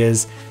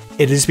areas.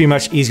 It'd just be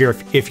much easier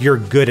if you're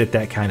good at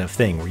that kind of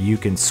thing, where you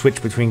can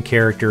switch between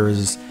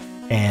characters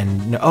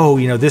and, oh,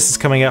 you know, this is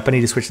coming up, I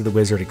need to switch to the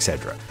wizard,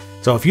 etc.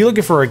 So if you're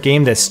looking for a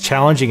game that's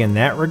challenging in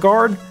that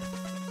regard,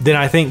 then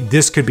I think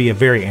this could be a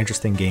very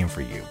interesting game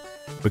for you,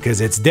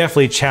 because it's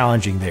definitely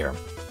challenging there.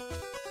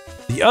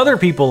 The other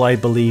people I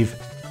believe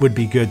would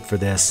be good for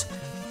this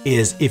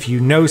is if you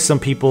know some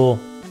people,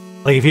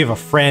 like if you have a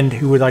friend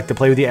who would like to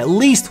play with you, at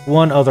least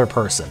one other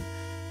person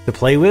to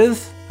play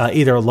with,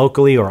 either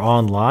locally or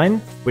online,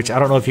 which I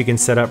don't know if you can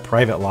set up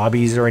private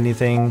lobbies or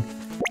anything.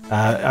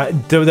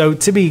 Though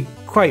to be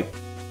quite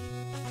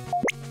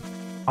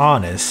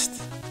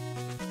honest,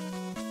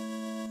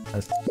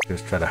 let's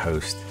just try to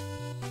host.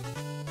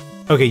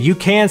 Okay, you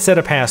can set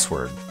a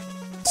password.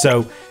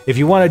 So if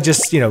you want to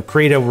just, you know,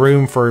 create a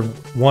room for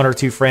 1 or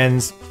 2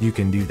 friends, you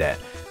can do that.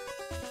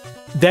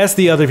 That's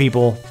the other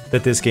people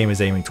that this game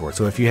is aiming towards.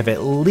 So if you have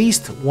at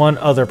least one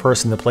other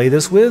person to play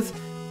this with,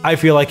 I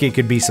feel like it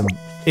could be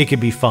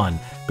fun,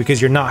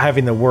 because you're not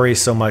having to worry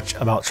so much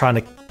about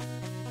trying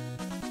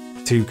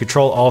to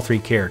control all 3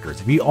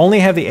 characters. If you only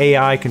have the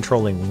AI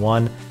controlling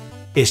one,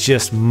 it's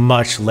just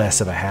much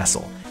less of a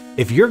hassle.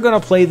 If you're gonna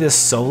play this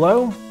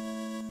solo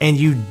and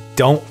you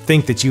don't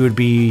think that you would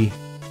be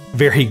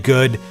very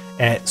good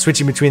at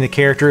switching between the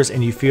characters,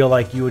 and you feel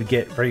like you would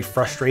get very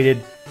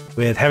frustrated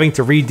with having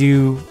to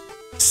redo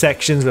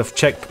sections of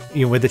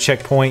with the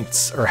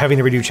checkpoints, or having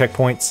to redo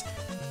checkpoints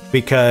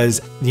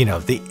because, you know,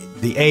 the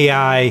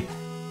AI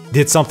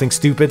did something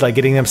stupid like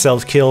getting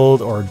themselves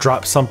killed or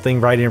dropped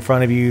something right in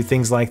front of you,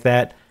 things like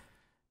that,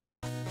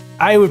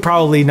 I would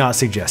probably not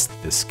suggest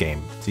this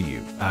game to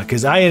you,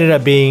 because I ended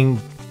up being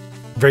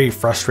very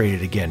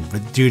frustrated again,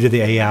 but due to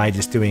the AI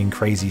just doing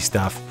crazy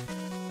stuff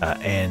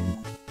and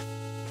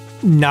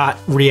not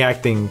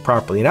reacting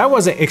properly. And I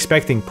wasn't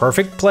expecting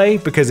perfect play,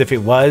 because if it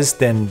was,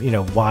 then, you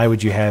know, why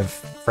would you have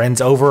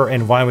friends over,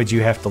 and why would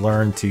you have to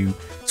learn to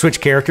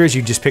switch characters?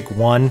 You just pick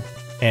one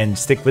and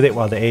stick with it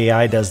while the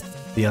AI does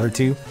the other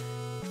 2.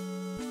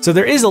 So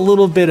there is a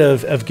little bit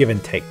of give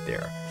and take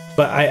there.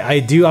 But I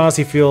do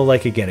honestly feel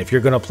like, again, if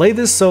you're going to play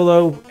this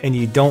solo and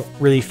you don't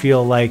really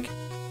feel like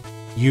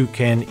you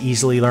can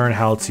easily learn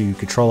how to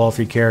control all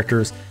 3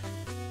 characters,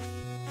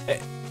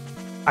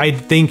 I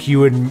think you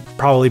would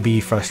probably be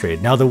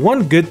frustrated. Now, the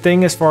one good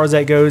thing as far as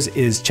that goes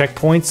is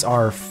checkpoints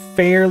are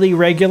fairly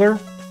regular.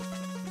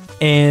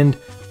 And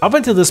up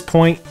until this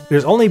point,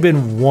 there's only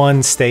been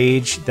one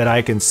stage that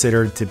I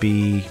considered to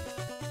be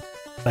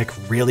like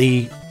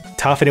really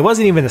tough, and it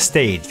wasn't even a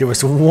stage. There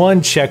was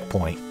one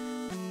checkpoint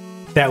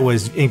that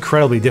was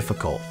incredibly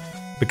difficult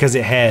because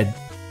it had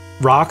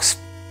rocks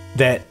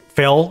that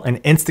fell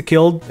and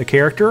insta-killed the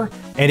character,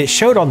 and it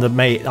showed on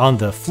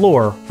the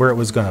floor where it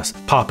was going to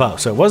pop up,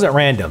 so it wasn't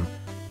random.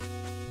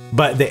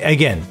 But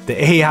again,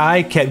 the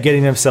AI kept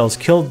getting themselves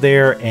killed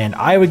there, and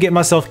I would get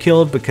myself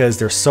killed because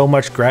there's so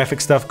much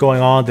graphic stuff going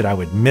on that I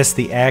would miss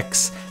the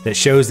X that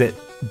shows that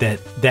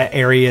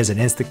area is an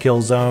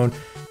insta-kill zone,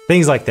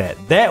 things like that.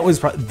 That was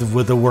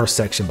probably the worst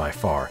section by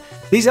far.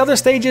 These other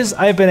stages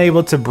I've been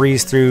able to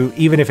breeze through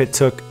even if it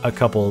took a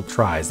couple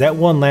tries. That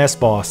one last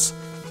boss,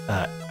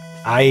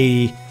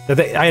 I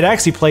had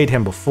actually played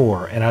him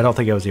before, and I don't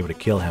think I was able to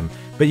kill him.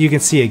 But you can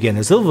see again,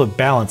 there's a little bit of a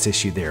balance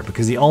issue there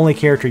because the only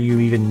character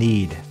you even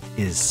need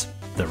is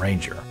the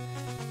Ranger.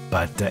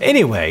 But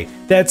anyway,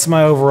 that's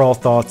my overall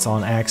thoughts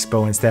on Axe,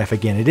 Bow, and Staff.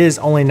 Again, it is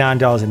only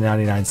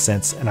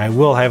 $9.99, and I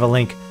will have a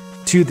link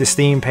to the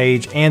Steam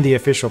page and the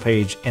official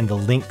page in the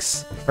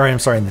links, or I'm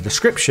sorry, in the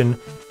description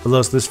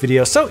below this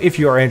video. So if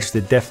you are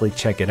interested, definitely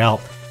check it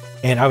out.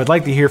 And I would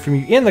like to hear from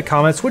you in the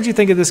comments. What do you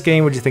think of this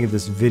game? What do you think of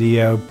this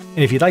video? And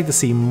if you'd like to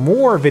see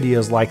more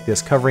videos like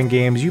this covering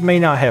games you may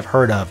not have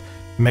heard of,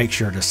 make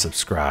sure to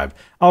subscribe.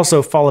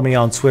 Also, follow me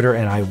on Twitter,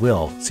 and I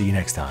will see you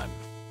next time.